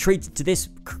place? We're treated to this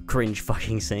cringe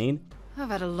fucking scene. I've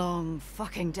had a long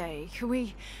fucking day. Can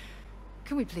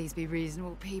we please be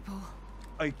reasonable people?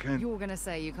 I can't. You're gonna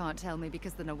say you can't tell me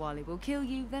because the Nuwali will kill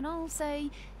you, then I'll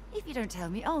say, if you don't tell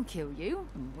me, I'll kill you.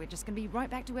 We're just gonna be right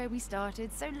back to where we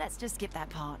started, so let's just skip that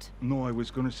part. No, I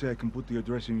was gonna say I can put the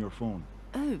address in your phone.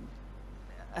 Oh.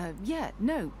 Yeah,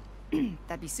 no.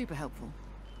 That'd be super helpful.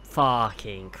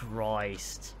 Fucking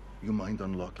Christ. You mind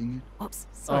unlocking it? Oops,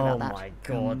 sorry about that. Oh my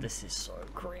god, this is so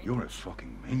cringe. You're a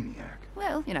fucking maniac.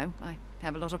 Well, you know, I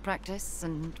have a lot of practice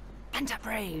and pent-up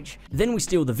rage. Then we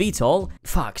steal the VTOL.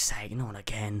 Fuck's sake, not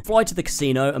again. Fly to the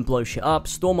casino and blow shit up,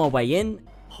 storm our way in.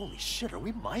 Holy shit, are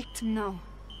we mic'd? No.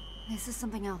 This is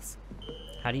something else.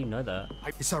 How do you know that?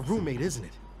 It's our roommate, isn't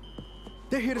it?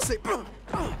 They're here to say,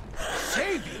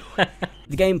 save you!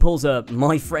 The game pulls a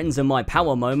my friends and my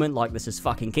power moment like this is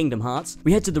fucking Kingdom Hearts.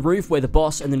 We head to the roof where the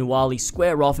boss and the Nuwali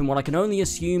square off in what I can only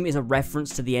assume is a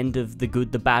reference to the end of The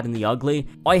Good, the Bad, and the Ugly.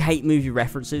 I hate movie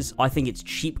references. I think it's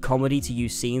cheap comedy to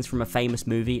use scenes from a famous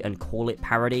movie and call it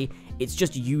parody. It's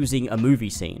just using a movie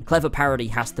scene. Clever parody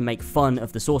has to make fun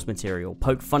of the source material,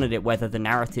 poke fun at it whether the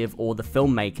narrative or the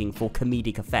filmmaking for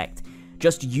comedic effect.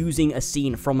 Just using a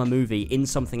scene from a movie in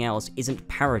something else isn't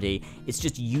parody, it's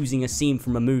just using a scene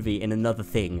from a movie in another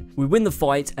thing. We win the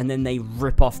fight, and then they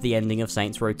rip off the ending of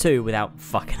Saints Row 2 without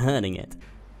fucking earning it.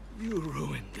 You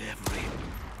ruined everything.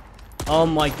 Oh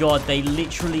my god, they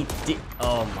literally did.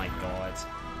 Oh my god.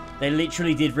 They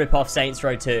literally did rip off Saints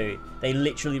Row 2. They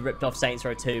literally ripped off Saints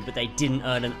Row 2, but they didn't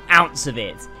earn an ounce of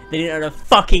it. They didn't earn a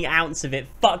fucking ounce of it.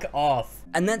 Fuck off.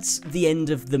 And that's the end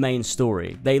of the main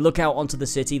story. They look out onto the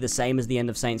city the same as the end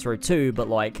of Saints Row 2, but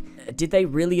like, did they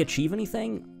really achieve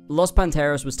anything? Los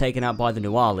Panteras was taken out by the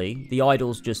Nuwali, the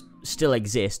idols just still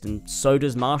exist, and so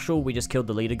does Marshall. We just killed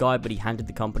the leader guy, but he handed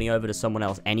the company over to someone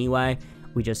else anyway.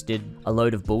 We just did a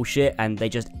load of bullshit, and they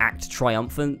just act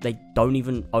triumphant. They don't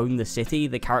even own the city.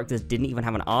 The characters didn't even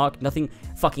have an arc. Nothing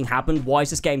fucking happened. Why is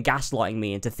this game gaslighting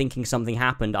me into thinking something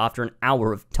happened after an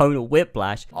hour of tonal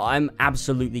whiplash? I'm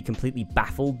absolutely, completely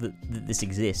baffled that this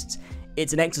exists.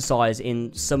 It's an exercise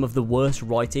in some of the worst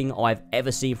writing I've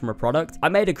ever seen from a product. I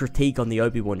made a critique on the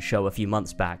Obi-Wan show a few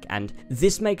months back, and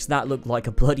this makes that look like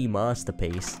a bloody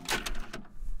masterpiece.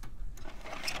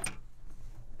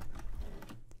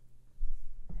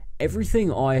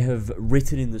 Everything I have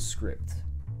written in the script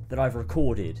that I've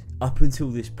recorded up until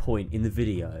this point in the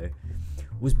video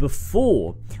was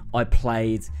before I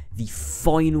played the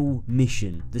final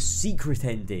mission, the secret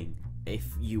ending, if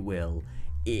you will,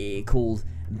 called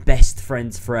Best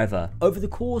Friends Forever. Over the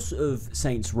course of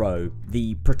Saints Row,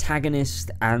 the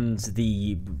protagonist and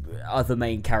the other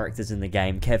main characters in the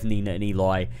game, Kev, Nina, and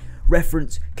Eli,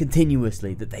 reference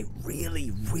continuously that they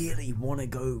really, really want to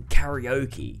go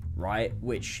karaoke, right?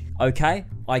 Which, okay,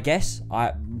 I guess.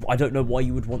 I don't know why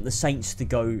you would want the Saints to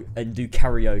go and do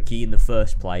karaoke in the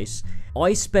first place.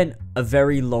 I spent a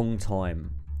very long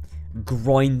time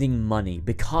grinding money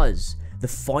because the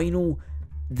final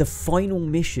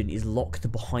mission is locked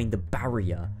behind the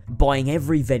barrier, buying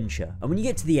every venture. And when you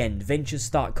get to the end, ventures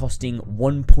start costing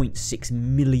 $1.6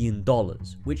 million,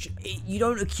 which you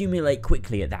don't accumulate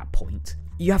quickly at that point.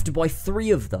 You have to buy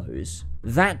 3 of those.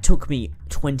 That took me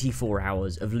 24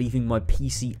 hours of leaving my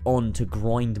PC on to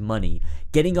grind money,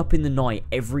 getting up in the night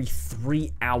every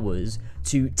 3 hours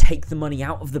to take the money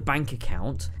out of the bank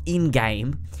account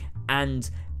in-game and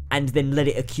then let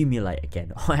it accumulate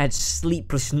again. I had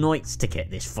sleepless nights to get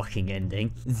this fucking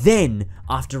ending. Then,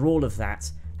 after all of that,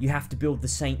 you have to build the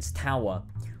Saints Tower,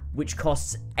 which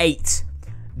costs $8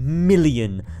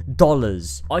 million.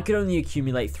 I could only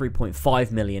accumulate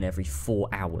 3.5 million every 4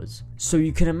 hours. So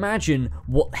you can imagine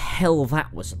what the hell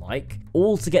that was like.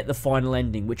 All to get the final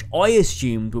ending, which I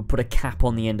assumed would put a cap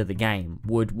on the end of the game,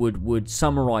 would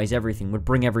summarize everything, would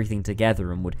bring everything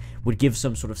together, and would give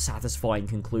some sort of satisfying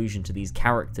conclusion to these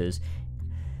characters.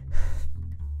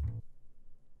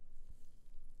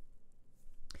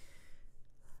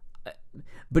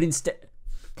 But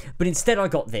instead I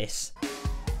got this.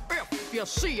 If you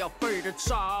see a faded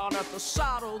sign at the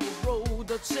side of the road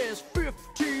that says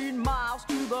 15 miles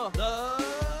to the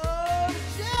Love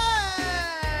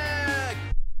Shack.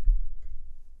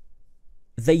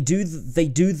 They do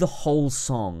the whole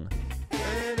song.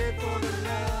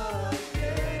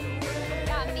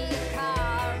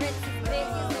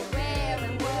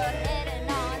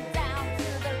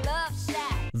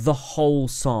 The whole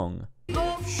song.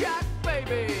 Love Shack,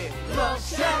 baby. Love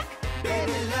Shack,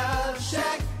 baby, Love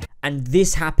Shack. And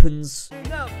this happens.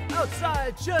 Enough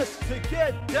outside just to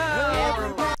get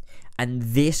down. And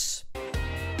this.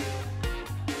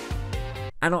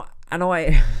 And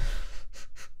I.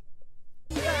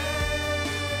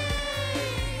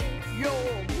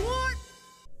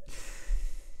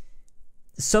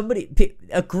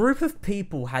 A group of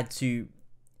people had to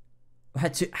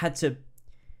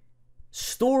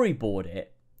storyboard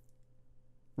it,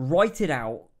 write it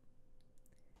out,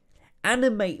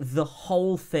 animate the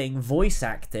whole thing, voice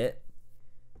act it,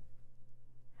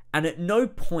 and at no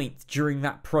point during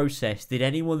that process did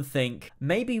anyone think,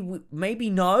 maybe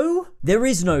no? There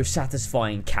is no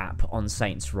satisfying cap on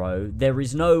Saints Row. There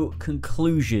is no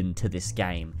conclusion to this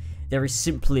game. There is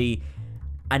simply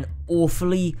an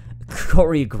awfully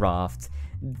choreographed,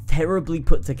 terribly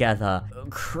put together,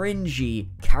 cringy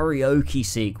karaoke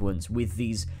sequence with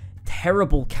these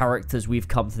terrible characters we've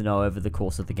come to know over the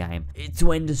course of the game,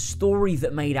 to end a story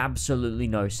that made absolutely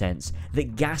no sense,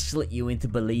 that gaslit you into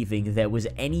believing there was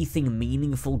anything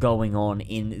meaningful going on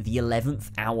in the 11th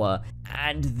hour,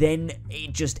 and then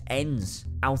it just ends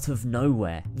out of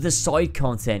nowhere. The side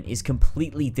content is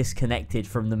completely disconnected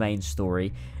from the main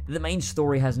story. The main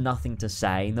story has nothing to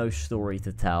say, no story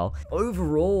to tell.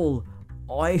 Overall,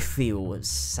 I feel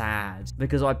sad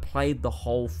because I played the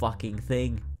whole fucking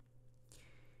thing.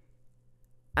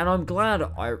 And I'm glad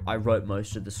I wrote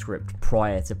most of the script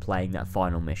prior to playing that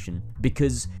final mission,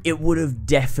 because it would have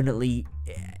definitely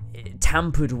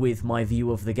tampered with my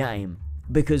view of the game.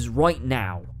 Because right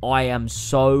now, I am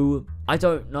so, I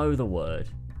don't know the word,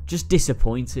 just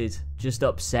disappointed, just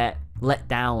upset, let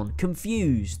down,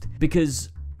 confused, because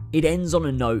it ends on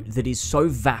a note that is so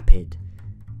vapid,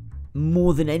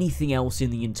 more than anything else in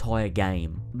the entire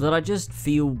game, that I just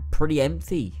feel pretty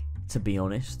empty, to be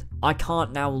honest. I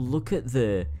can't now look at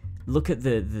the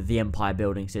empire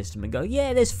building system and go,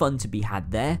 yeah, there's fun to be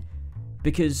had there,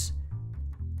 because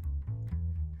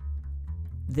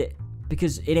it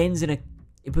ends in a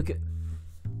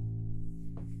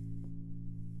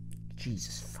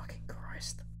Jesus fucking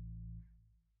Christ.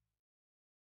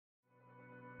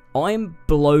 I'm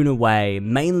blown away,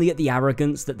 mainly at the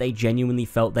arrogance that they genuinely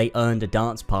felt they earned a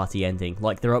dance party ending,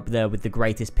 like they're up there with the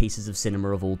greatest pieces of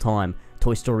cinema of all time.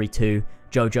 Toy Story 2,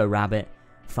 Jojo Rabbit,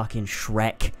 fucking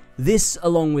Shrek. This,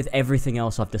 along with everything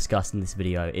else I've discussed in this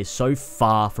video, is so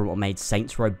far from what made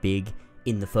Saints Row big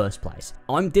in the first place.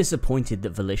 I'm disappointed that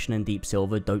Volition and Deep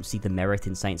Silver don't see the merit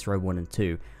in Saints Row 1 and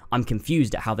 2. I'm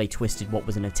confused at how they twisted what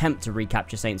was an attempt to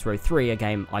recapture Saints Row 3, a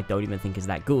game I don't even think is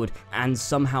that good, and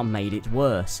somehow made it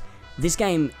worse. This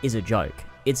game is a joke.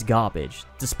 It's garbage.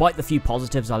 Despite the few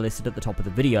positives I listed at the top of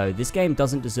the video, this game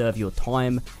doesn't deserve your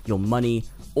time, your money,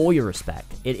 or your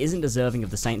respect. It isn't deserving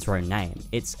of the Saints Row name.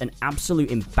 It's an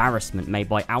absolute embarrassment made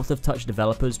by out-of-touch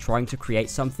developers trying to create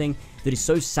something that is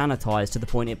so sanitized to the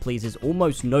point it pleases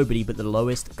almost nobody but the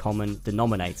lowest common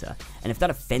denominator. And if that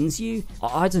offends you,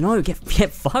 I don't know, get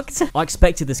fucked. I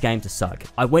expected this game to suck.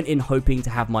 I went in hoping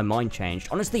to have my mind changed,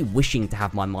 honestly wishing to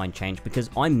have my mind changed, because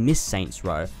I miss Saints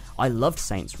Row. I loved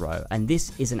Saints Row, and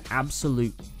this is an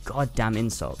absolute goddamn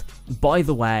insult. By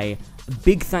the way,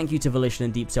 big thank you to Volition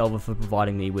and Deep Silver for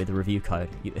providing me with a review code.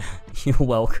 You're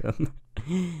welcome.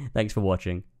 Thanks for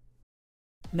watching.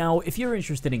 Now, if you're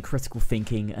interested in critical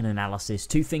thinking and analysis,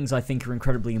 two things I think are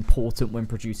incredibly important when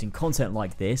producing content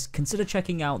like this, consider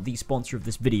checking out the sponsor of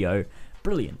this video,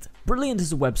 Brilliant. Brilliant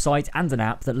is a website and an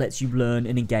app that lets you learn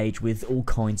and engage with all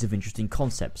kinds of interesting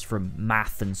concepts, from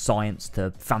math and science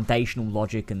to foundational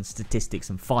logic and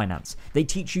statistics and finance. They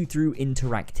teach you through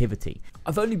interactivity.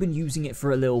 I've only been using it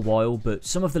for a little while, but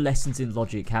some of the lessons in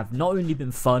logic have not only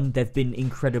been fun, they've been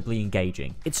incredibly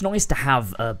engaging. It's nice to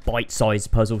have a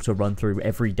bite-sized puzzle to run through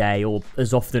every day or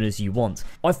as often as you want.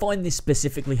 I find this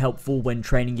specifically helpful when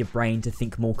training your brain to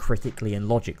think more critically and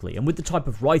logically, and with the type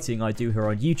of writing I do here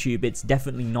on YouTube, it's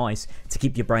definitely nice to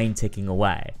keep your brain ticking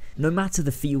away. No matter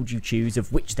the field you choose,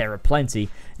 of which there are plenty,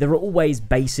 there are always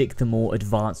basic to more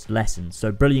advanced lessons, so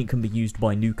Brilliant can be used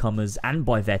by newcomers and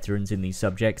by veterans in these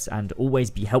subjects and always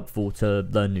be helpful to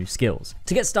learn new skills.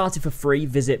 To get started for free,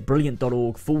 visit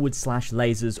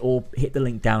brilliant.org/LazerzZ or hit the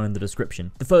link down in the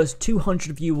description. The first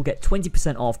 200 of you will get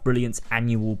 20% off Brilliant's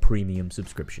annual premium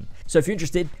subscription. So if you're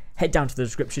interested, head down to the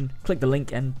description, click the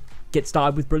link and get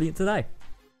started with Brilliant today.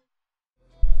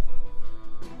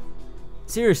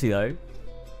 Seriously though,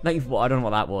 I don't know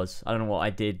what that was. I don't know what I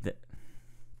did.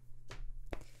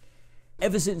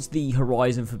 Ever since the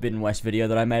Horizon Forbidden West video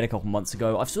that I made a couple months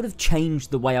ago, I've sort of changed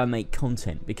the way I make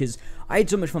content because I had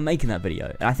so much fun making that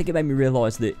video, and I think it made me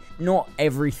realise that not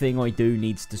everything I do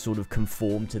needs to sort of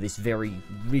conform to this very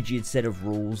rigid set of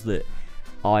rules that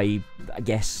I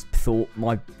guess thought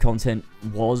my content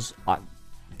was. I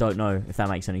don't know if that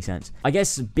makes any sense. I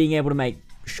guess being able to make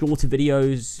shorter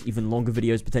videos, even longer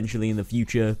videos potentially in the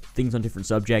future, things on different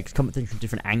subjects, come at things from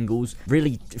different angles,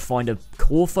 really find a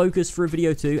core focus for a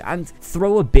video too, and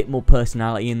throw a bit more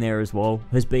personality in there as well,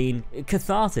 has been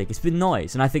cathartic. It's been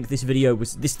nice, and I think this video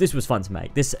was, this was fun to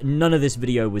make. None of this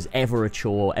video was ever a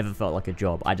chore, ever felt like a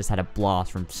job. I just had a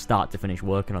blast from start to finish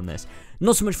working on this.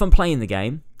 Not so much fun playing the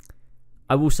game,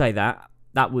 I will say that.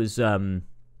 That was,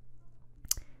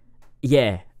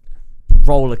 yeah,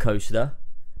 roller coaster,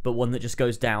 but one that just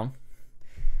goes down.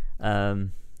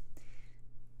 You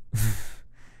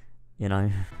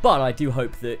know. But I do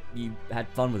hope that you had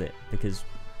fun with it, because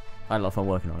I had a lot of fun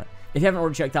working on it. If you haven't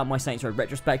already checked out my Saints Row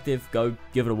retrospective, go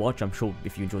give it a watch. I'm sure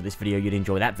if you enjoyed this video, you'd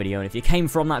enjoy that video. And if you came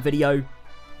from that video,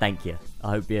 thank you. I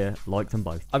hope you liked them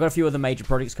both. I've got a few other major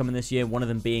projects coming this year, one of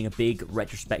them being a big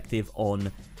retrospective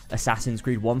on Assassin's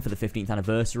Creed 1 for the 15th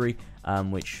anniversary,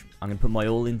 which I'm going to put my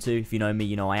all into. If you know me,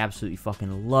 you know I absolutely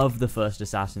fucking love the first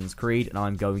Assassin's Creed, and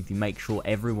I'm going to make sure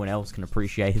everyone else can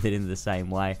appreciate it in the same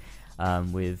way,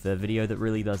 with a video that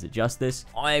really does it justice.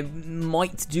 I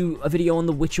might do a video on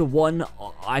The Witcher 1.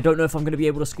 I don't know if I'm going to be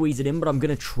able to squeeze it in, but I'm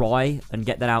going to try and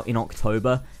get that out in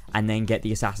October, and then get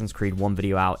the Assassin's Creed 1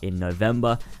 video out in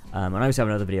November. And I also have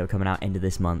another video coming out end of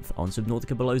this month on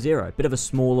Subnautica Below Zero. Bit of a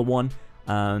smaller one,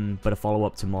 but a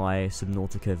follow-up to my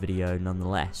Subnautica video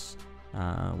nonetheless,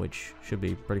 which should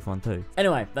be pretty fun too.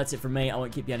 Anyway, that's it from me. I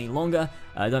won't keep you any longer.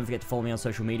 Don't forget to follow me on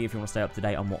social media if you want to stay up to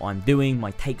date on what I'm doing,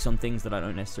 my takes on things that I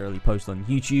don't necessarily post on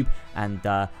YouTube, and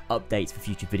updates for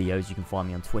future videos. You can find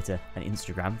me on Twitter and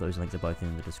Instagram. Those links are both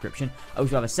in the description. I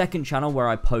also have a second channel where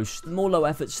I post more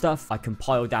low-effort stuff. I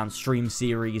compile down stream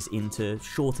series into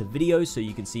shorter videos, so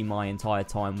you can see my entire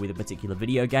time with a particular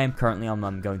video game. Currently,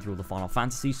 I'm going through all the Final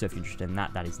Fantasy, so if you're interested in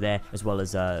that, that is there, as well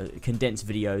as condensed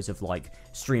videos of like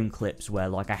stream clips where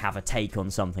like I have a take on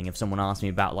something. If someone asks me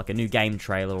about like a new game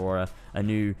trailer or a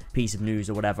new piece of news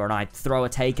or whatever, and I throw a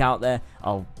take out there,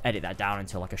 I'll edit that down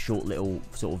into like a short little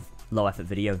sort of low effort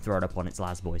video and throw it up on its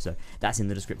LazerzZ, so that's in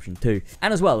the description too.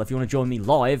 And as well, if you want to join me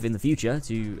live in the future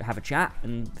to have a chat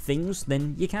and things,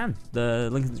 then you can. The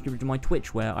link in the description to my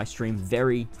Twitch, where I stream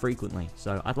very frequently,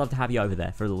 so I'd love to have you over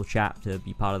there for a little chat, to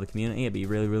be part of the community. It'd be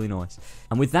really, really nice.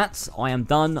 And with that, I am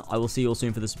done. I will see you all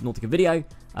soon for this Subnautica video.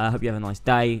 I hope you have a nice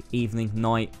day, evening,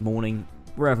 night, morning,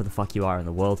 wherever the fuck you are in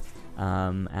the world,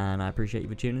 and I appreciate you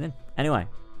for tuning in. Anyway,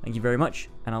 thank you very much,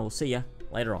 and I will see you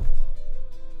later on.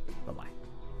 Bye-bye.